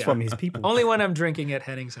 It's from his people. Only when I'm drinking at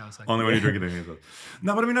Henning's house. Only when you're drinking anything.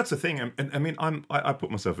 No, but I mean that's the thing. And I mean, I put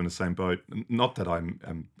myself in the same boat. Not that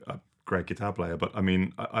I'm a great guitar player, but I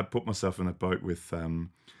mean, I put myself in a boat with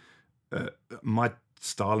my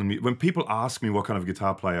style and when people ask me what kind of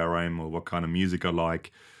guitar player I am or what kind of music I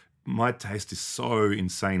like, my taste is so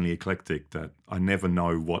insanely eclectic that I never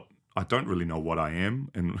know I don't really know what I am,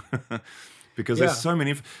 and because there's so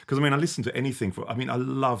many. Because I mean, I listen to anything. I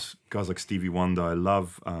love guys like Stevie Wonder. I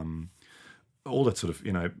love all that sort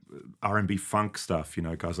of R&B funk stuff.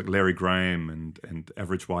 Guys like Larry Graham and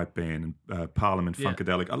Average White Band and Parliament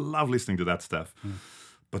Funkadelic. I love listening to that stuff.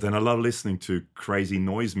 But then I love listening to crazy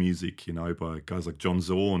noise music, by guys like John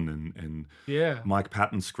Zorn and Mike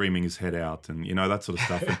Patton screaming his head out and, that sort of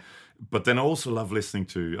stuff. But then I also love listening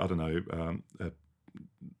to, I don't know,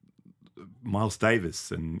 Miles Davis.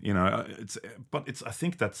 And, I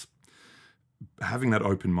think that's having that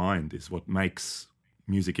open mind is what makes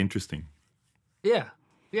music interesting. Yeah.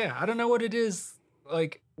 Yeah. I don't know what it is,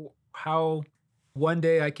 like how one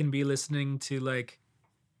day I can be listening to like,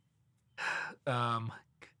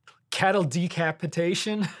 Cattle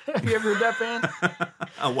Decapitation. Have you ever heard that band?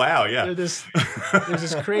 Oh wow, yeah. There's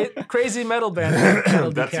this crazy metal band.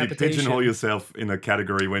 Cattle That's you Decapitation. pigeonhole yourself in a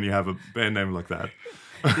category when you have a band name like that.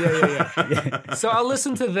 Yeah. So I'll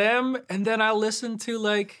listen to them, and then I'll listen to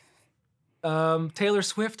like Taylor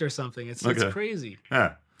Swift or something. It's crazy.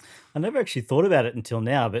 Yeah. I never actually thought about it until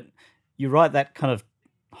now, but you're right. That kind of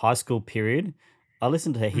high school period, I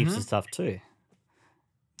listened to heaps of stuff too.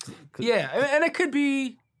 Yeah, and it could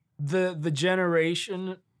be the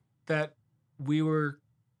generation that we were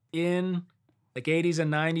in, like 80s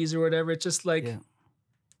and 90s or whatever. It's just like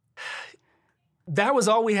that was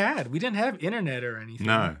all we had. We didn't have internet or anything.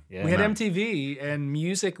 No. We had MTV, and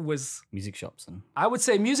music shops. And I would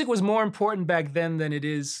say music was more important back then than it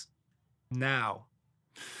is now.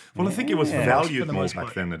 Well, I think it was valued more most back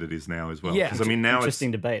part. then than it is now as well. Yeah. Because I mean, now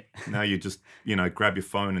interesting debate. Now you just grab your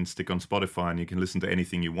phone and stick on Spotify, and you can listen to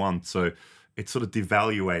anything you want. So it sort of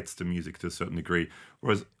devaluates the music to a certain degree.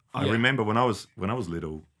 Whereas I remember when I was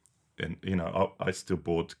little, and I still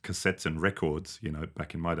bought cassettes and records.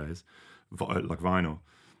 Back in my days, like vinyl.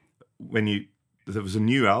 When there was a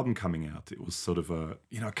new album coming out, it was sort of I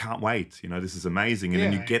can't wait. This is amazing. And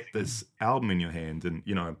then you get this album in your hand, and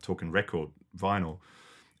I'm talking record, vinyl.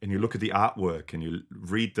 And you look at the artwork and you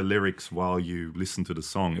read the lyrics while you listen to the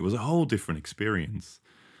song. It was a whole different experience,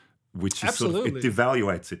 which is sort of, it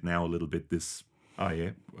devaluates it now a little bit. Listen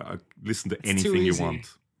to anything you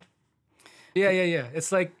want. Yeah.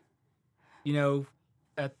 It's like,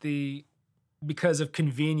 because of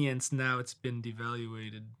convenience now it's been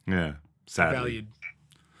devaluated. Yeah, sadly. Valued.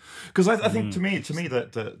 Because I think to me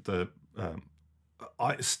that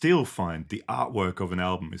I still find the artwork of an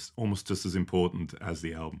album is almost just as important as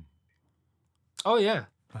the album. Oh, yeah.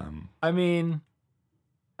 I mean,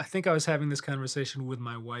 I think I was having this conversation with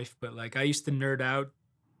my wife, but like I used to nerd out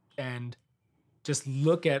and just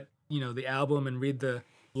look at, the album and read the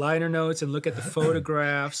liner notes and look at the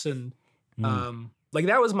photographs and like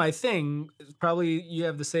that was my thing. Probably you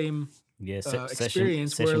have the same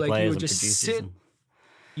experience where like you would just sit.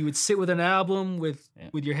 You would sit with an album with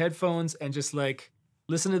your headphones and just like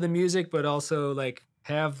listen to the music, but also like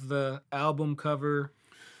have the album cover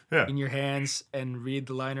in your hands and read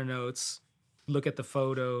the liner notes, look at the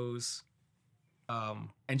photos,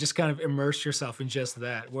 and just kind of immerse yourself in just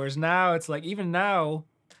that. Whereas now it's like, even now,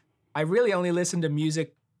 I really only listen to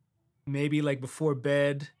music maybe like before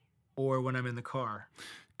bed or when I'm in the car.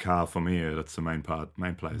 Car for me, that's the main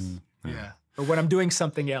place. Yeah. Or when I'm doing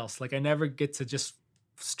something else. Like I never get to just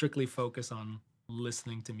strictly focus on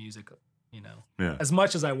listening to music, as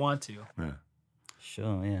much as I want to. Yeah.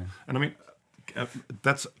 Sure, yeah. And I mean,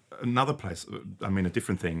 that's another place. I mean, a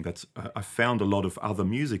different thing. I found a lot of other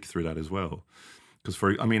music through that as well. Because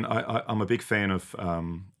I'm a big fan of.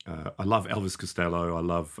 I love Elvis Costello. I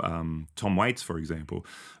love Tom Waits, for example,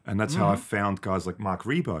 and that's how I found guys like Mark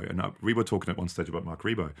Rebo. And we were talking at one stage about Mark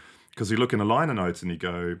Rebo, because you look in the liner notes and you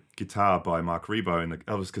go guitar by Mark Rebo and the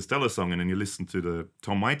Elvis Costello song, and then you listen to the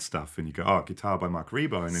Tom Waits stuff and you go, guitar by Mark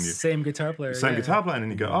Rebo, and then same guitar player, guitar player, and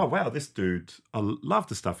then you go, oh wow, this dude, I love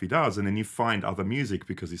the stuff he does, and then you find other music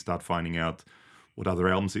because you start finding out what other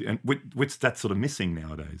albums, and which that's sort of missing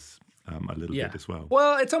nowadays. A little bit as well.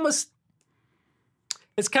 Well,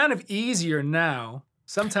 it's kind of easier now.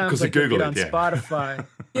 Sometimes like you get on Spotify.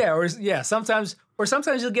 Sometimes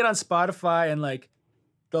you'll get on Spotify and like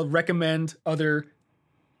they'll recommend other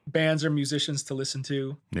bands or musicians to listen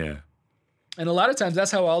to. Yeah. And a lot of times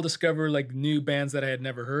that's how I'll discover like new bands that I had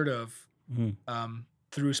never heard of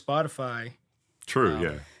through Spotify True.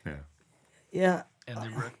 Yeah. Yeah. Yeah. and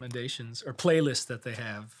their recommendations or playlists that they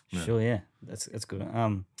have. Sure, yeah. That's good.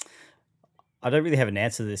 I don't really have an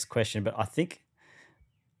answer to this question, but I think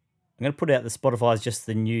I'm going to put out that Spotify is just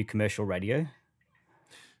the new commercial radio.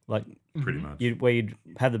 Like Pretty much. where you'd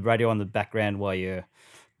have the radio on the background while you're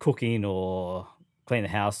cooking or cleaning the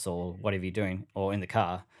house or whatever you're doing, or in the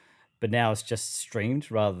car. But now it's just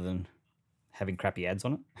streamed rather than having crappy ads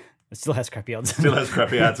on it. It still has crappy ads. Still has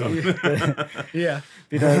crappy ads on. Yeah,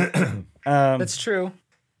 You know, that's true.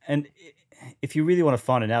 and if you really want to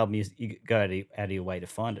find an album, you go out of your way to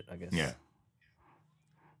find it, I guess. Yeah.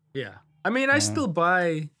 Yeah. I mean, I still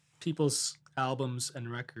buy people's albums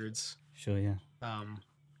and records Sure, yeah.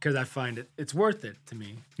 because I find it's worth it to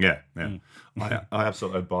me. Yeah, yeah. I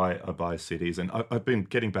absolutely buy CDs, and I've been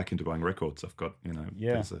getting back into buying records. I've got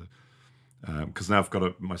Yeah. because now I've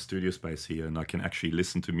got my studio space here, and I can actually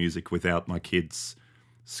listen to music without my kids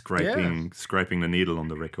scraping the needle on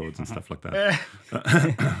the records and stuff like that.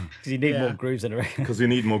 Because you need Yeah. more grooves in a record. Because you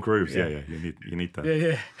need more grooves. Yeah, yeah. You need that.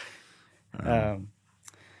 Yeah, yeah.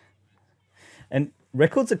 And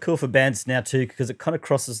records are cool for bands now too, because it kind of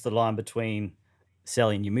crosses the line between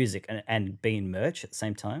selling your music and being merch at the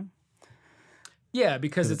same time. Yeah,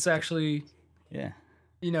 because it's actually, Yeah.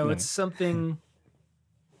 it's something,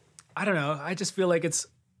 I don't know. I just feel like it's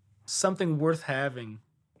something worth having,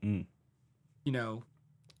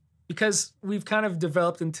 because we've kind of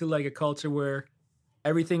developed into like a culture where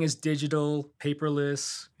everything is digital,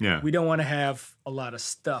 paperless. Yeah. We don't want to have a lot of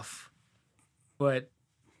stuff. But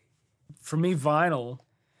for me, vinyl,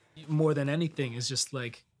 more than anything, is just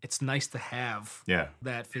like, it's nice to have Yeah.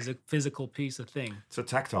 that physical piece of thing. It's a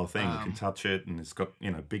tactile thing. You can touch it, and it's got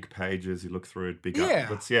big pages. You look through it, big Yeah.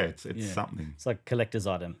 up. It's something. It's like a collector's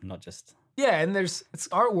item, not just... Yeah, and it's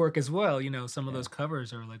artwork as well. Some of those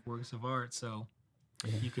covers are like works of art, so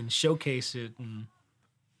you can showcase it, and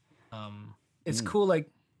it's cool. Like,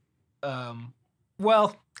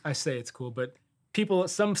 well, I say it's cool, but people,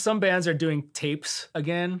 some bands are doing tapes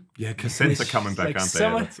again. Yeah, cassettes are coming back, like aren't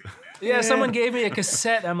someone- they? That's- Yeah, someone gave me a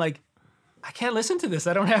cassette. I'm like, I can't listen to this.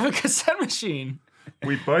 I don't have a cassette machine.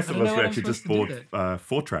 We both of don't know us what I'm actually just supposed to bought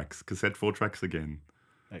do 4-tracks, cassette 4-tracks again.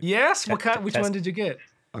 Yes, what kind? Which test- one did you get?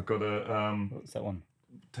 I got a What's that one?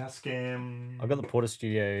 Tascam I got the Porter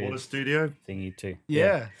Studio Porter Studio. thingy too.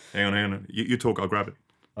 Yeah. Hang on. You talk, I'll grab it.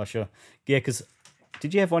 Oh, sure. Yeah, because...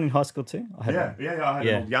 Did you have one in high school too? I had one. I had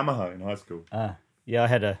an old Yamaha in high school. Yeah, I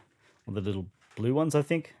had one of the little blue ones, I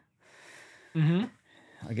think. Mm-hmm.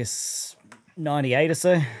 I guess 98 or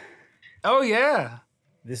so. Oh yeah.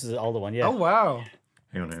 This is an older one, yeah. Oh wow.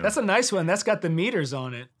 Hang on. That's a nice one. That's got the meters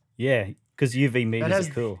on it. Yeah, because UV meters has-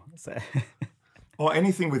 are cool. So,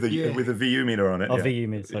 Anything with a VU meter on it. Oh, yeah. VU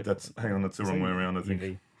meters, like- That's the wrong way around. I think.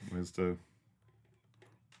 UV. Where's the?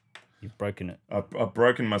 You've broken it. I've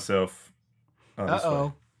broken myself. This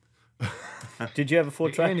way. Did you have a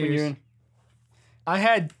 4-track when you were news. in? I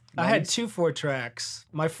had 2 4-tracks.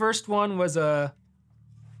 My first one was I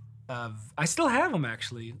still have them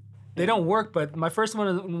actually. They don't work, but my first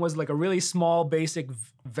one was like a really small, basic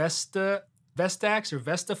Vestax or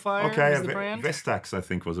Vestafier Okay, is the brand. Vestax I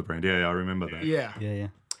think was a brand. Yeah, I remember that. Yeah.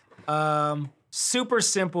 Yeah. Super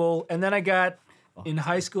simple. And then in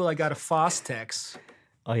high school, I got a Fostex,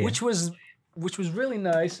 Oh, yeah. which was really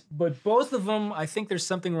nice. But both of them, I think there's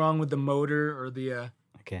something wrong with the motor or the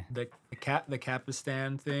Okay.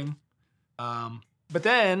 Capistan thing. But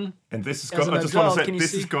then And this has As got. an I just want adult, to say can you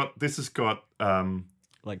this see- has got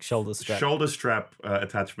Like shoulder strap. shoulder strap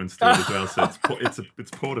attachments to it as well, so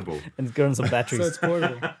it's portable. And it's got on some batteries. so it's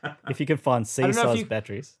portable. If you can find don't know if C-size you-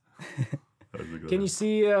 batteries. Can you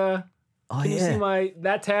see? Oh, Can you see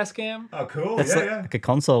that Tascam? Oh, cool. That's like a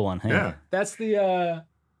console one. Hey? Yeah. That's the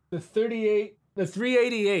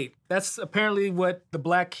 388. That's apparently what the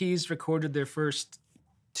Black Keys recorded their first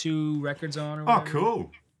 2 records on. Or Oh, whatever.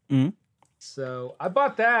 cool. So I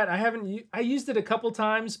bought that. I used it a couple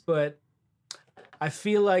times, but I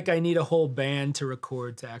feel like I need a whole band to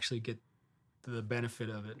record to actually get the benefit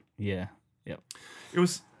of it. Yeah. Yep.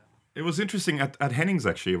 It was interesting at Hennings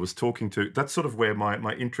actually. I was talking to. That's sort of where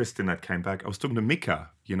my interest in that came back. I was talking to Mika,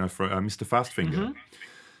 for Mr. Fastfinger,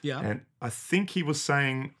 Yeah. and I think he was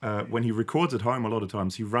saying when he records at home, a lot of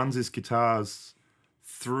times he runs his guitars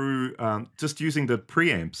through just using the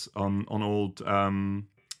preamps on old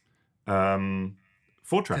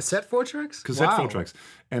 4-tracks. Cassette 4-tracks? Cassette Wow. 4-tracks,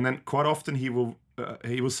 and then quite often he will.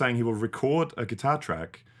 He was saying he will record a guitar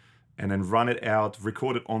track, and then run it out,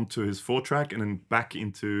 record it onto his 4-track, and then back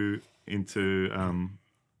into.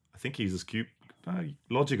 I think he uses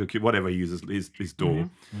Logic or Cube, whatever he uses, his DAW,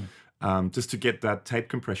 just to get that tape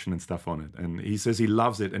compression and stuff on it. And he says he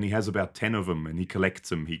loves it, and he has about 10 of them, and he collects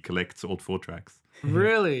them. He collects alt 4 tracks.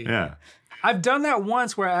 Really? Yeah. I've done that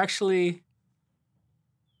once where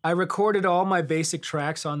I recorded all my basic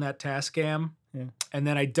tracks on that Tascam, and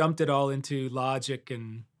then I dumped it all into Logic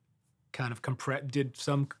and kind of did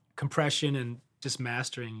some compression and just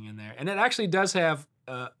mastering in there. And it actually does have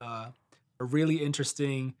a really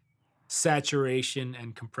interesting saturation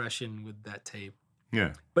and compression with that tape.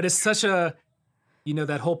 Yeah. But it's such a,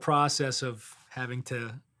 that whole process of having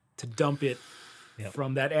to dump it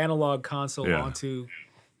from that analog console onto,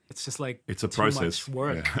 it's just like it's a too process. Much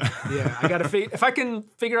work. Yeah, I gotta if I can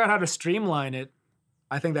figure out how to streamline it,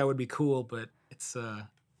 I think that would be cool. But it's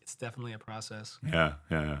definitely a process. Yeah.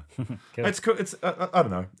 Cool. It's cool. It's I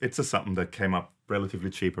don't know. It's just something that came up relatively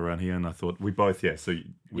cheap around here, and I thought we both So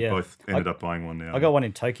we both ended up buying one now. I got one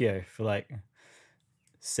in Tokyo for like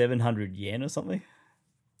 700 yen or something.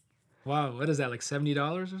 Wow, what is that, like $70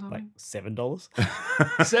 or something? Like $7.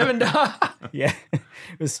 $7. Yeah, it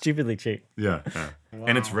was stupidly cheap. Yeah. Wow.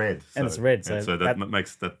 And it's red. And it's red, so that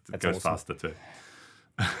makes that goes awesome. faster too.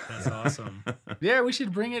 That's awesome. Yeah, we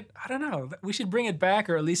should bring it. I don't know. We should bring it back,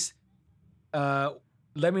 or at least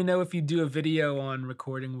let me know if you do a video on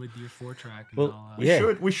recording with your 4-track. Well,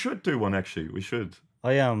 We should do one actually. We should.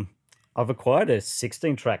 I've acquired a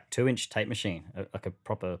 16-track 2-inch tape machine, like a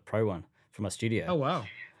proper pro one, for my studio. Oh wow.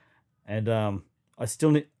 And I'm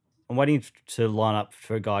waiting to line up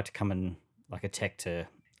for a guy to come and, like a tech, to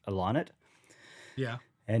align it. Yeah.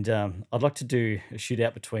 And I'd like to do a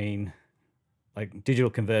shootout between like digital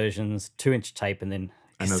conversions, 2-inch tape, and then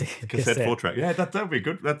a cassette 4-track. Yeah, that'll be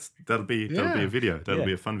good. That'll be a video. That'll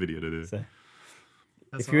be a fun video to do. So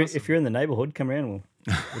That's if you're in the neighborhood, come around. We'll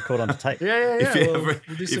record onto tape. Yeah.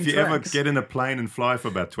 If you ever tracks. get in a plane and fly for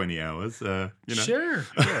about 20 hours, Sure.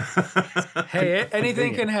 Yeah. Hey,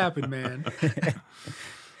 anything can happen, man.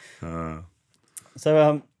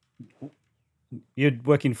 So you're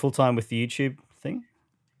working full time with the YouTube thing?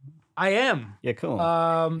 I am. Yeah,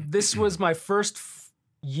 cool. This was my first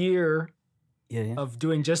year yeah. of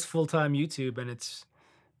doing just full-time YouTube, and it's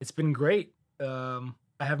been great.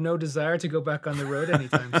 I have no desire to go back on the road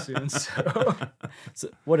anytime soon. So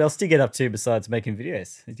what else do you get up to besides making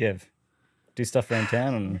videos? Do you do stuff around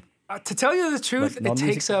town? And to tell you the truth, like it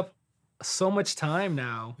takes up so much time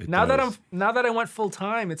now. It now does. that I went full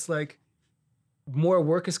time, it's like more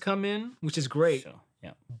work has come in, which is great. Sure.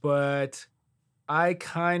 Yeah. But I'm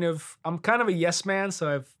kind of a yes man,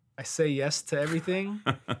 so I say yes to everything.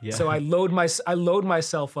 Yeah. So I load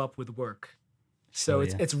myself up with work. So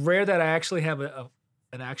Sure, it's rare that I actually have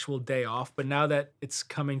an actual day off, but now that it's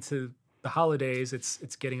coming to the holidays,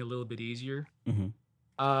 it's getting a little bit easier. Mm-hmm.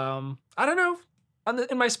 I don't know.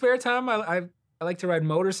 In my spare time, I like to ride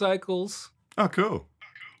motorcycles, Oh, cool.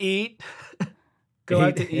 eat, go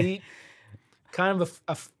out to eat. Kind of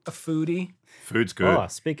a foodie. Food's good. Oh,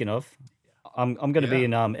 speaking of, I'm going to be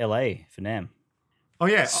in LA for NAMM. Oh,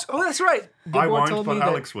 yeah. Oh, that's right. Good I boy won't, told but me that.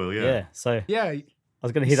 Alex will, Yeah. So Yeah, I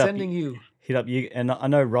was going to he's hit sending you. up you, and I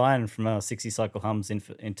know Ryan from 60 Cycle Hums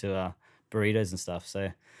into burritos and stuff.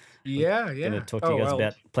 So Yeah. going to talk to you guys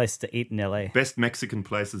about places to eat in LA. Best Mexican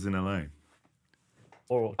places in LA.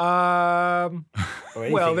 Or Well,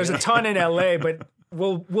 anything, there's a ton in LA, but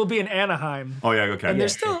we'll be in Anaheim. Oh, yeah, okay. And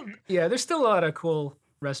there's still a lot of cool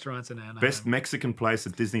restaurants in Anaheim. Best Mexican place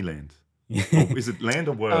at Disneyland. Oh, is it land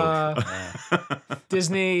or world?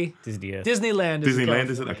 Disney. Disney. Disneyland. Disneyland,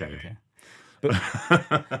 is it? Okay.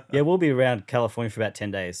 Yeah, we'll be around California for about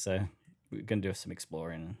 10 days, so we're going to do some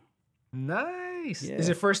exploring. Nice. Yeah. Is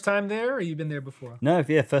it first time there, or you been there before? No,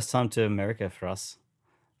 first time to America for us.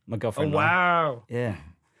 My Oh girlfriend. and I. wow. Yeah.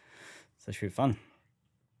 So it should be fun.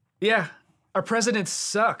 Yeah. Our president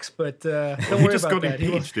sucks, but don't He worry just about got that. He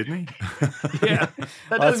will- impeached, didn't he? Yeah,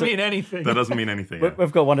 that doesn't mean anything. That doesn't mean anything. Yeah.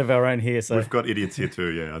 We've got one of our own here, so We've got idiots here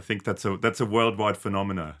too. Yeah, I think that's a worldwide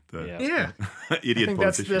phenomena. The Yeah, idiot I think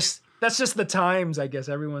politicians. that's just the times. I guess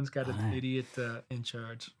everyone's got an idiot in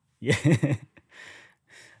charge. yeah.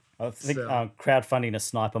 I think So. crowdfunding a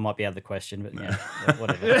sniper might be out of the question, but yeah,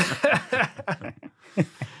 whatever.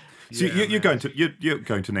 So you're going to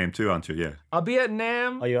NAMM too, aren't you? Yeah. I'll be at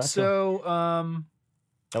NAMM. Oh, you are? So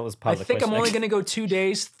That was part I of the think question. I'm only going to go 2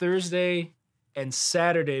 days, Thursday and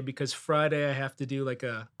Saturday, because Friday I have to do like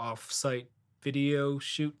a off-site video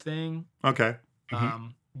shoot thing. Okay.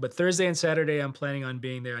 But Thursday and Saturday I'm planning on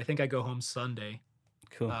being there. I think I go home Sunday.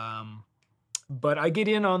 Cool. But I get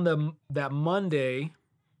in on that Monday.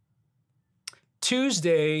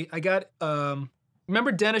 Tuesday I got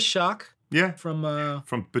remember Dennis Schock Yeah. from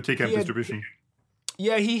From Boutique Amp he had- Distribution.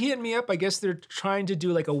 Yeah, he hit me up. I guess they're trying to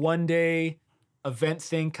do like a 1-day event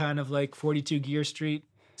thing, kind of like 42 Gear Street.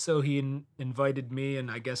 So he invited me and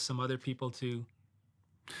I guess some other people to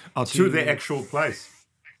To the actual place.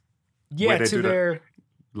 yeah they to do their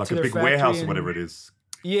Like to a their big factory warehouse or and- whatever it is.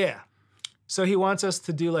 Yeah. So he wants us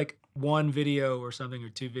to do like 1 video or something or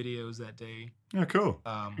 2 videos that day. Oh, cool.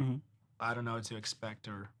 I don't know what to expect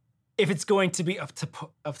or if it's going to be up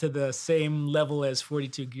to the same level as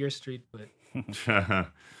 42 Gear Street, but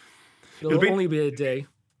it'll be- only be a day.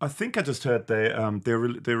 I think I just heard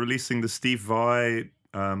they're releasing the Steve Vai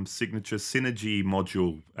signature synergy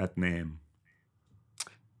module at NAMM,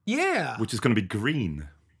 Yeah. which is going to be green.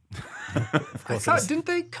 I thought did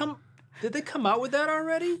they come out with that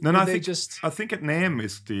already? No, Or I they think just I think at NAMM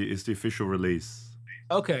is the official release.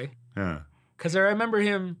 okay. Yeah, Because I remember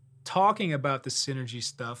him talking about the synergy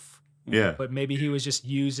stuff, yeah, but maybe he was just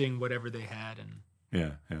using whatever they had, and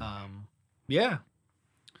yeah. yeah,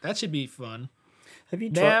 that should be fun. Have you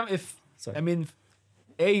tried? NAMM, I mean,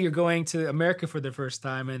 A, you're going to America for the first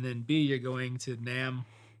time, and then B, you're going to NAMM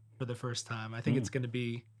for the first time. I think it's going to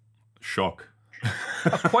be Shock.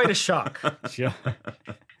 quite a shock. Sure.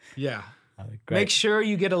 Yeah. Great. Make sure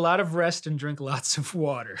you get a lot of rest and drink lots of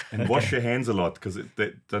water. And wash your hands a lot because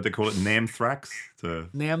they call it NAMthrax. So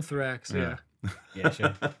Namthrax, yeah. Yeah,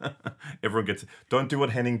 sure. everyone gets. Don't do what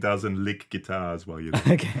Henning does and lick guitars while you.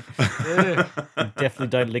 Okay. Yeah. Definitely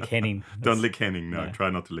don't lick Henning. Don't lick Henning. No, try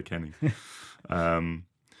not to lick Henning.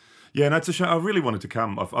 Yeah, no, it's a shame. I really wanted to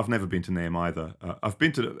come. I've never been to NAMM either. I've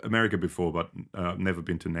been to America before, but never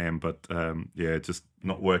been to NAMM. But yeah, it's just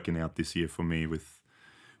not working out this year for me with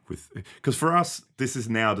because for us this is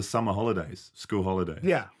now the summer holidays, school holidays.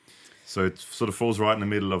 Yeah. So it sort of falls right in the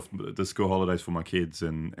middle of the school holidays for my kids,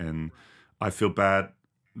 and I feel bad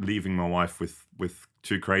leaving my wife with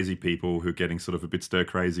 2 crazy people who are getting sort of a bit stir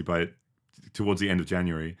crazy by towards the end of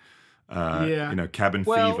January. Yeah. You know, cabin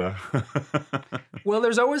Well- fever. Well,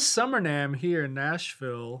 there's always Summer NAMM here in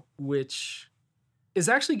Nashville, which is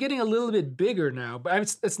actually getting a little bit bigger now.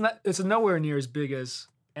 But it's nowhere near as big as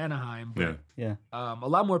Anaheim. But Yeah. Yeah. a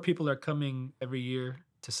lot more people are coming every year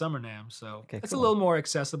to Summer NAMM, so Okay, it's cool. a little more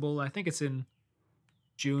accessible. I think it's in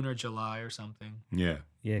June or July or something. Yeah.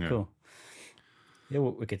 Yeah, cool. Yeah,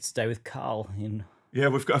 well, we could stay with Carl in. Yeah,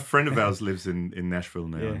 we've got a friend of ours lives in Nashville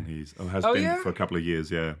now, Yeah. and has been yeah? for a couple of years.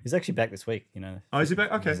 Yeah. He's actually back this week. You know. Oh, is he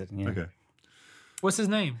back? Okay. Visit, yeah. Okay. What's his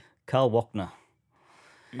name? Carl Wachner.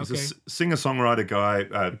 He's Okay. a singer-songwriter guy,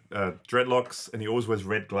 dreadlocks, and he always wears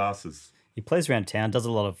red glasses. He plays around town, does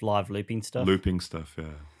a lot of live looping stuff. Looping stuff, yeah.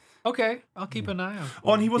 Okay, I'll keep an eye out.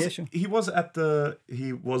 Oh, and he was Yeah, sure. he was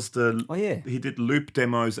Oh, yeah. he did loop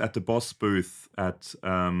demos at the Boss booth at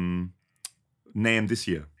NAMM this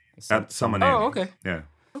year. At Summer NAMM. Oh, okay. Yeah.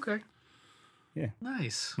 Okay. Yeah.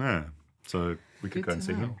 Nice. Yeah. So we could Good go and to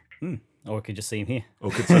see know. him. Or we could just see him here.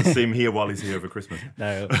 Or could see him here while he's here over Christmas.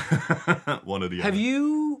 No. One or the Have other.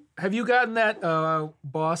 you gotten that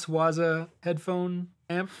Boss Waza headphone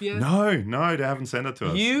amp yet? No, they haven't sent it to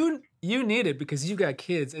us. You need it because you got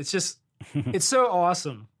kids. It's just it's so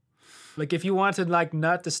awesome. Like if you want to like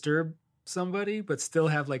not disturb somebody but still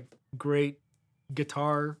have like great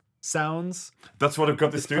guitar sounds. That's what I've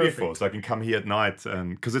got the It's studio for, perfect. so I can come here at night,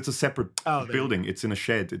 and because it's a separate Oh, there you building, it's in a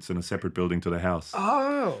shed, it's in a separate building to the house,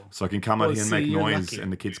 Oh, so I can come out Well, here and see, make you're noise, lucky.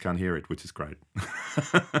 and the kids can't hear it, which is great.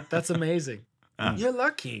 that's amazing. You're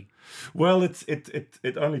lucky. Well,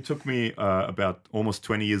 it only took me about almost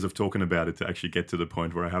 20 years of talking about it to actually get to the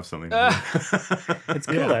point where I have something. It's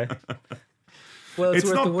cool, though. Well, It's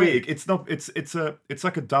worth the not wait. big. It's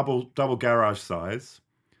like a double garage size.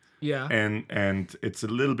 Yeah. And it's a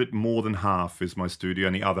little bit more than half is my studio,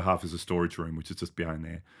 and the other half is a storage room, which is just behind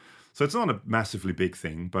there. So it's not a massively big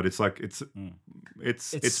thing, but it's like it's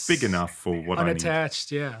big enough for what I need.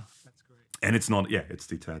 Unattached. Yeah. That's great. And it's not, yeah, it's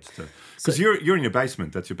detached. Because you're in your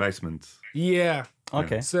basement. That's your basement. Yeah.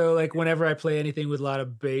 Okay. So like whenever I play anything with a lot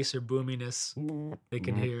of bass or boominess, they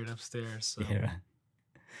can hear it upstairs. So. Yeah.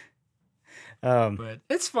 Right. But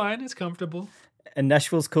it's fine. It's comfortable. And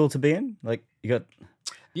Nashville's cool to be in. Like you got,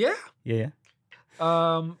 Yeah. yeah.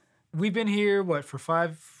 We've been here for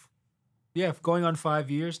 5? Yeah, going on 5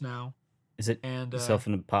 years now. Is it And yourself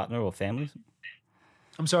and a partner or family?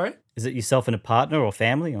 I'm sorry. Is it yourself and a partner or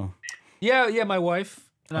family or? Yeah. My wife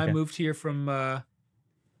and I Okay. moved here from.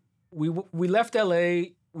 We left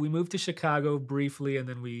LA. We moved to Chicago briefly, and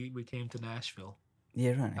then we came to Nashville.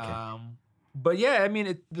 Yeah, right. Okay. But yeah, I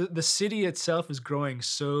mean, the city itself is growing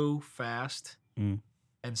so fast and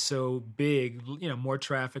so big. You know, more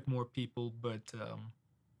traffic, more people, but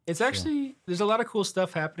it's actually there's a lot of cool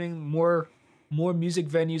stuff happening. More music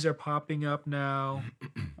venues are popping up now.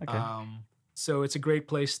 Okay. So it's a great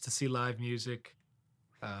place to see live music.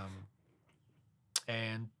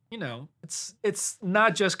 And it's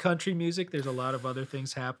not just country music. There's a lot of other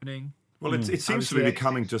things happening. Well, it seems to be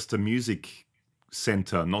becoming just a music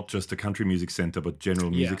center, not just a country music center, but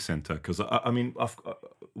general music center. Because I mean,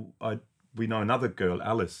 we know another girl,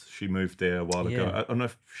 Alice. She moved there a while ago. I don't know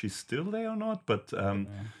if she's still there or not, but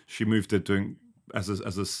she moved there doing as a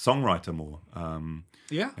songwriter more.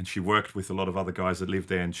 And she worked with a lot of other guys that live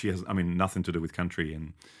there, and she has, I mean, nothing to do with country.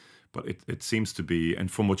 But it seems to be,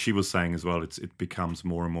 and from what she was saying as well, it becomes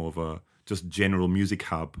more and more of a just general music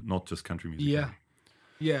hub, not just country music. Yeah. hub.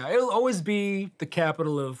 Yeah, it'll always be the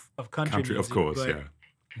capital of country music. Of course,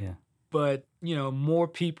 Yeah. But more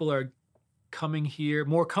people are coming here.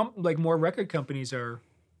 More record companies are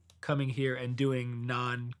coming here and doing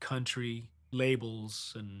non-country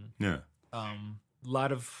labels, and a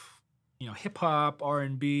lot of hip hop,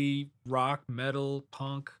 R&B, rock, metal,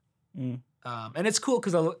 punk, and it's cool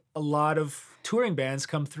because a lot of touring bands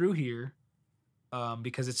come through here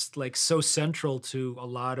because it's like so central to a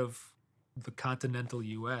lot of the continental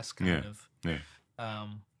U.S. kind of. Yeah.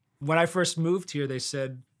 When I first moved here, they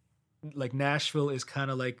said like Nashville is kind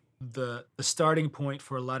of like the starting point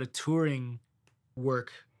for a lot of touring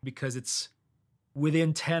work because it's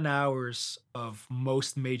within 10 hours of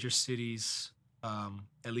most major cities,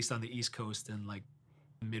 at least on the East Coast and like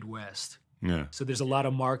the Midwest. Yeah. So there's a lot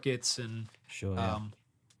of markets, and Sure.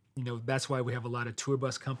 that's why we have a lot of tour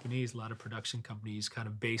bus companies, a lot of production companies kind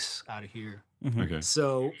of base out of here. Okay.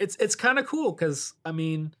 So it's kind of cool because, I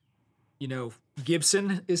mean,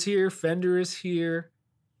 Gibson is here, Fender is here.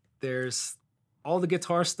 There's all the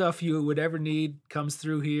guitar stuff you would ever need comes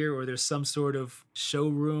through here, or there's some sort of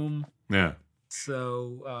showroom. Yeah.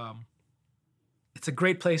 So it's a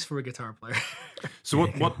great place for a guitar player. So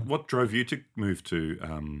what drove you to move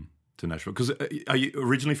to Nashville? Because are you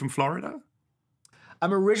originally from Florida?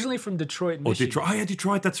 I'm originally from Detroit, Michigan. Detroit. Oh, yeah,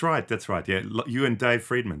 Detroit. That's right. Yeah, you and Dave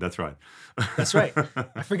Friedman. That's right. That's right.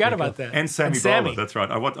 I forgot about that. And Sammy Bowler. That's right.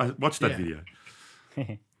 I watched that video.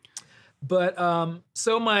 But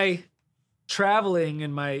so my traveling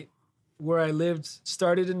and where I lived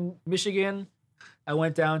started in Michigan. I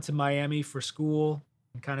went down to Miami for school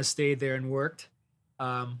and kind of stayed there and worked.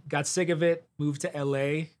 Got sick of it, moved to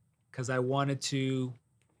LA because I wanted to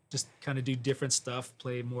just kind of do different stuff,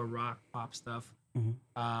 play more rock, pop stuff.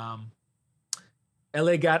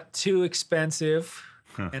 LA got too expensive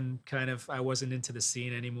and kind of I wasn't into the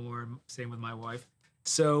scene anymore. Same with my wife.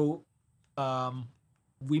 So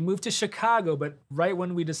we moved to Chicago, but right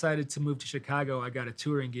when we decided to move to Chicago, I got a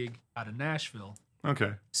touring gig out of Nashville.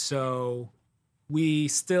 Okay. So we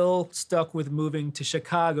still stuck with moving to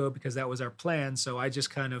Chicago because that was our plan. So I just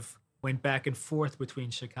kind of went back and forth between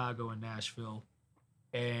Chicago and Nashville.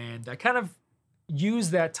 And I kind of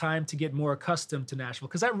used that time to get more accustomed to Nashville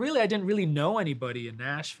because I didn't really know anybody in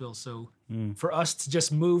Nashville. So for us to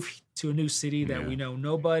just move to a new city that we know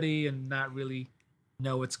nobody and not really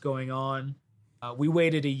know what's going on, we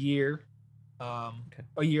waited a year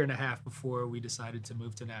and a half before we decided to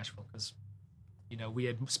move to Nashville because, we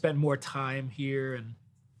had spent more time here and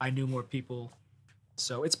I knew more people.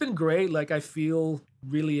 So it's been great. Like I feel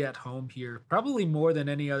really at home here, probably more than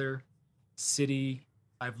any other city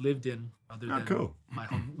I've lived in other than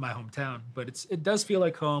my hometown. But it does feel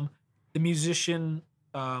like home. The musician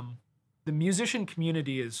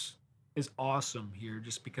community is awesome here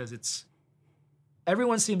just because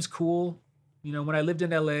everyone seems cool. When I lived in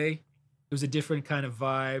LA, it was a different kind of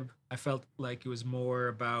vibe. I felt like it was more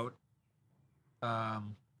about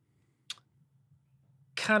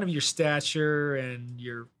kind of your stature and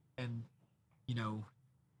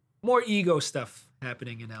more ego stuff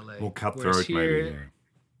happening in LA. More cutthroat, maybe.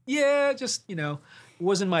 Yeah, just, it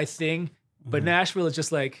wasn't my thing. But Nashville is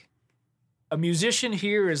just like, a musician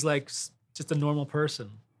here is like just a normal person.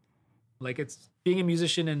 Like being a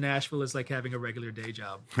musician in Nashville is like having a regular day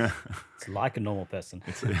job. It's like a normal person.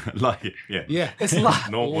 It's like it, yeah. Yeah, it's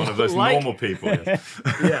like one of those normal people. Yes.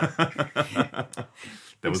 Yeah.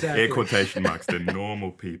 There was air quotation marks. They're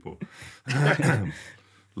normal people.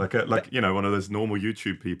 Like one of those normal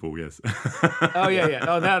YouTube people. Yes. Oh yeah.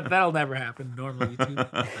 Oh, that'll never happen. Normal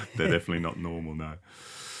YouTube. They're definitely not normal now.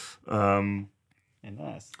 Yeah,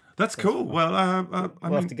 nice. That's cool. Well,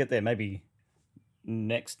 we'll have to get there. Maybe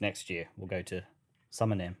next year we'll go to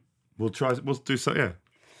Summerham. We'll do so. Yeah.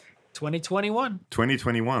 2021.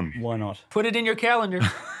 2021. Why not? Put it in your calendar.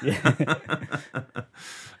 Yeah.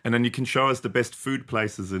 And then you can show us the best food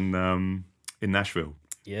places in Nashville.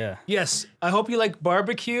 Yeah. Yes. I hope you like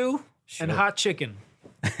barbecue and hot chicken.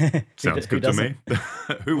 Sounds good to me.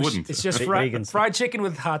 Who wouldn't? It's just Vegans. fried chicken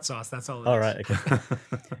with hot sauce. That's all. All right, okay.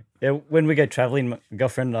 Yeah, when we go traveling, my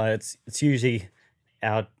girlfriend and I, it's usually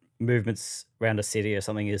our movements around a city or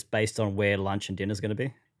something is based on where lunch and dinner is going to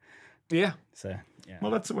be. Yeah, So yeah,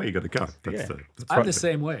 Well, that's the way you got to go. That's, Yeah. that's I'm right. the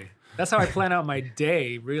same way. That's how I plan out my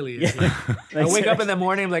day. Really, is. Yeah. I wake up in the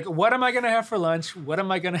morning. I'm like, what am I gonna have for lunch? What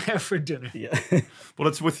am I gonna have for dinner? yeah. Well,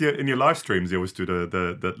 it's with your in your live streams. You always do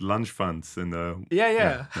the lunch funds and the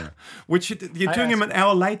Yeah. Which you're I doing them asked- an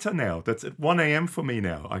hour later now. That's at 1 a.m. for me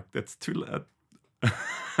now. That's too late.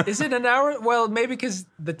 Is it an hour? Well, maybe because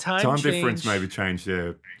the time Time change. difference maybe changed.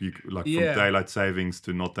 Yeah, from Yeah. daylight savings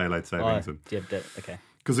to not daylight savings. Okay.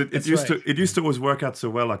 Because it That's used right. to it used to always work out so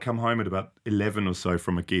well. I come home at about 11 or so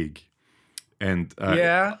from a gig, and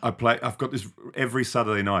Yeah. I've got this every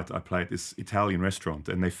Saturday night. I play at this Italian restaurant,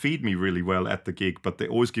 and they feed me really well at the gig. But they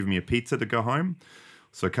always give me a pizza to go home.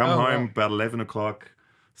 So I come Oh, home wow. about 11 o'clock,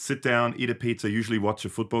 sit down, eat a pizza. Usually watch a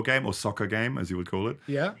football game or soccer game, as you would call it,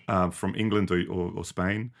 Yeah. from England or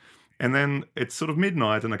Spain. And then it's sort of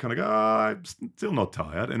midnight, and I kind of go, I'm still not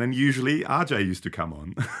tired. And then usually RJ used to come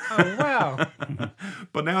on. Oh wow.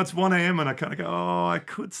 But now it's 1 a.m. and I kind of go, I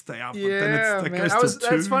could stay up. But then Yeah, it man. goes to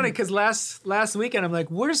 2. That's funny because last weekend I'm like,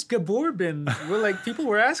 where's Gabor been? We're like, people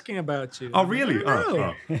were asking about you. Oh, really? I don't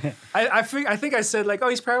know. Oh. I think I said like, oh,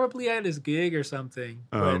 he's probably at his gig or something.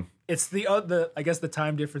 But it's the I guess the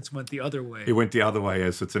time difference went the other way. It went the other way,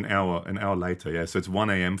 yeah. So it's an hour later, yeah. So it's 1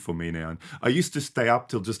 a.m. for me now. And I used to stay up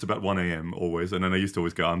till just about 1 a.m. always. And then I used to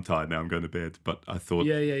always go, I'm tired now, I'm going to bed. But I thought,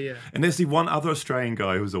 Yeah. And there's the one other Australian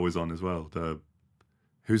guy who's always on as well,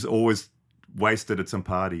 who's always wasted at some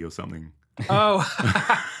party or something. Oh,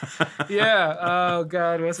 yeah. Oh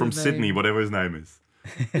God, what's From his Sydney, name? whatever his name is.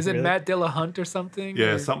 Is it Matt Dillahunt or something?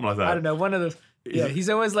 Yeah, Or- something like that. I don't know. One of those. Yeah, he's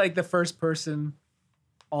always like the first person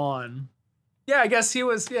on. Yeah, I guess he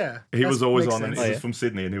was. Yeah, He was always makes on, and sense. he was from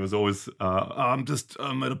Sydney, and he was always,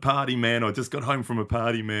 I'm at a party, man, or I just got home from a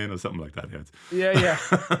party, man, or something like that. Yeah,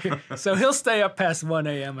 Yeah. So he'll stay up past 1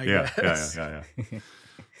 a.m. I yeah, guess. yeah.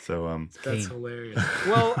 So, That's hilarious.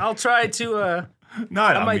 Well, I'll try to. no,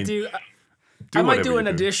 I might do. I might whatever do you an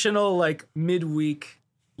additional like midweek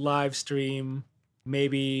live stream,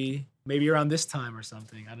 maybe around this time or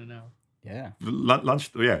something. I don't know. Yeah.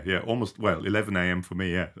 Lunch, yeah, almost, 11 a.m. for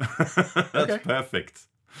me, yeah. That's Okay. perfect.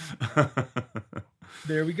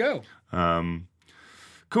 There we go.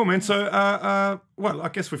 Cool, man. So, I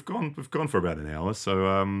guess we've gone for about an hour.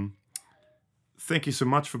 So, thank you so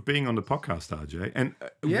much for being on the podcast, RJ. And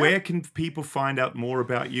Yeah. where can people find out more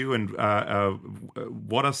about you? And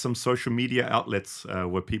what are some social media outlets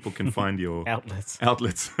where people can find your Outlets.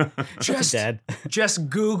 outlets? Just Dad. just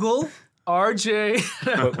Google RJ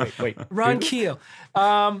Wait. Ronquillo.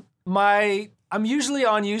 I'm usually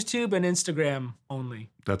on YouTube and Instagram only.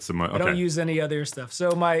 That's the I don't use any other stuff.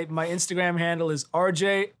 So my Instagram handle is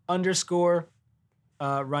RJ_Ronquillo,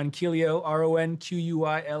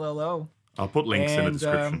 RONQUILLO. I'll put links in the And,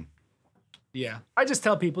 description. Yeah, I just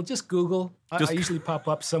tell people just Google. I usually pop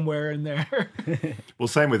up somewhere in there. Well,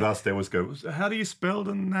 same with us. They always go, how do you spell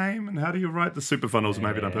the name and how do you write the super fun awesome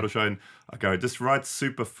maybe pedal show? And I go, just write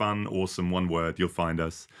super fun awesome, one word, you'll find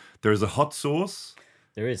us. There is a hot sauce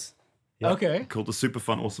There is. Yep. Okay. called the super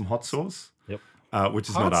fun awesome hot sauce, Yep. which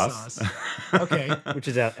is Hot not us. sauce. Okay. Which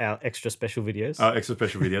is our extra special videos. Extra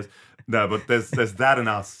special videos. No, but there's that and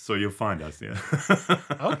us, so you'll find us. Yeah.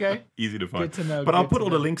 Okay. Easy to find. Good to know, But I'll good put to all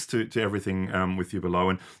the know. links to everything with you below.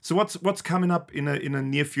 And so what's coming up in a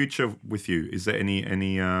near future with you? Is there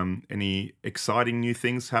any exciting new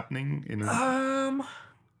things happening in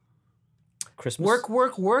Christmas.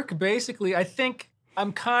 Work. Basically, I think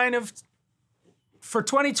I'm kind of for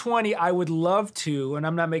 2020. I would love to, and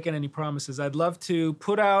I'm not making any promises. I'd love to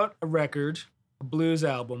put out a record, a blues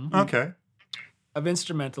album Okay. of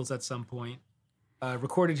instrumentals at some point,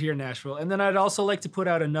 recorded here in Nashville, and then I'd also like to put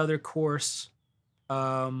out another course,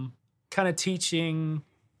 kind of teaching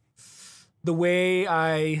the way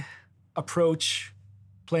I approach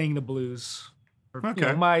playing the blues, or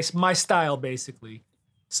Okay. my style basically.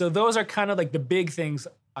 So those are kind of like the big things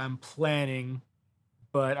I'm planning,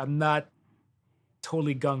 but I'm not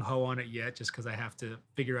totally gung ho on it yet, just because I have to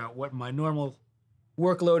figure out what my normal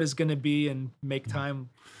workload is going to be and make time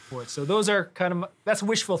for it. So those are kind of that's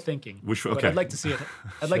wishful thinking. Wishful- But okay. I'd like to see it.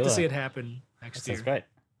 I'd like to Sure. see it happen next That's year. great.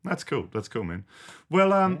 That's cool. That's cool, man.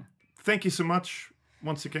 Well, thank you so much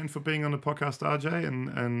once again for being on the podcast, RJ,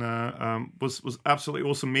 and was absolutely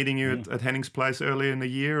awesome meeting you at Henning's place earlier in the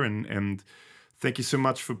year, and thank you so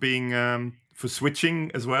much for being for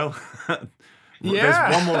switching as well. Yeah.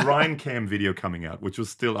 There's one more Ryan Cam video coming out, which was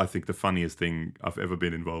still, I think, the funniest thing I've ever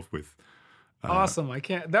been involved with. Awesome. I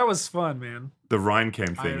can't. That was fun, man. The Rhine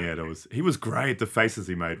Camp thing, he was great. The faces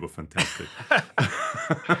he made were fantastic.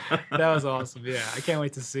 That was awesome. Yeah, I can't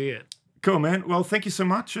wait to see it. Cool, man. Well, thank you so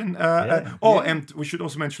much. And and we should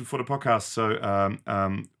also mention for the podcast. So,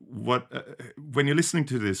 when you're listening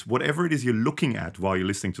to this, whatever it is you're looking at while you're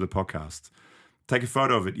listening to the podcast, take a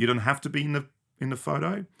photo of it. You don't have to be in the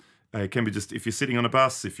photo. It can be just if you're sitting on a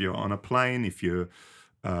bus, if you're on a plane, if you're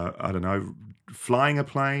I don't know, flying a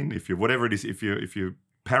plane, if you're whatever it is, if you're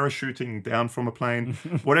parachuting down from a plane,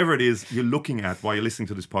 whatever it is you're looking at while you're listening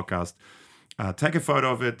to this podcast. Take a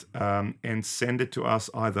photo of it and send it to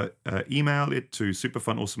us. Either email it to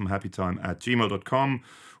superfunawesomehappytime@gmail.com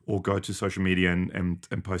or go to social media and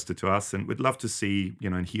post it to us. And we'd love to see,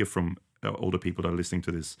 and hear from all the people that are listening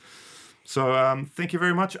to this. So thank you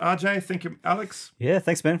very much, RJ. Thank you, Alex. Yeah,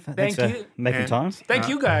 thanks, man. Thanks for making time. Thank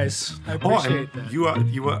you, guys. I appreciate that. You are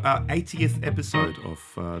our 80th episode of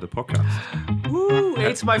the podcast. Woo!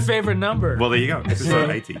 8's my favorite number. Well, there you go.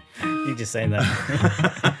 Episode 80. You're just saying that.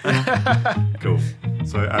 Cool.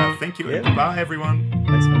 So thank you. Yeah. Bye, everyone.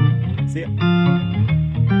 Thanks, man. See ya.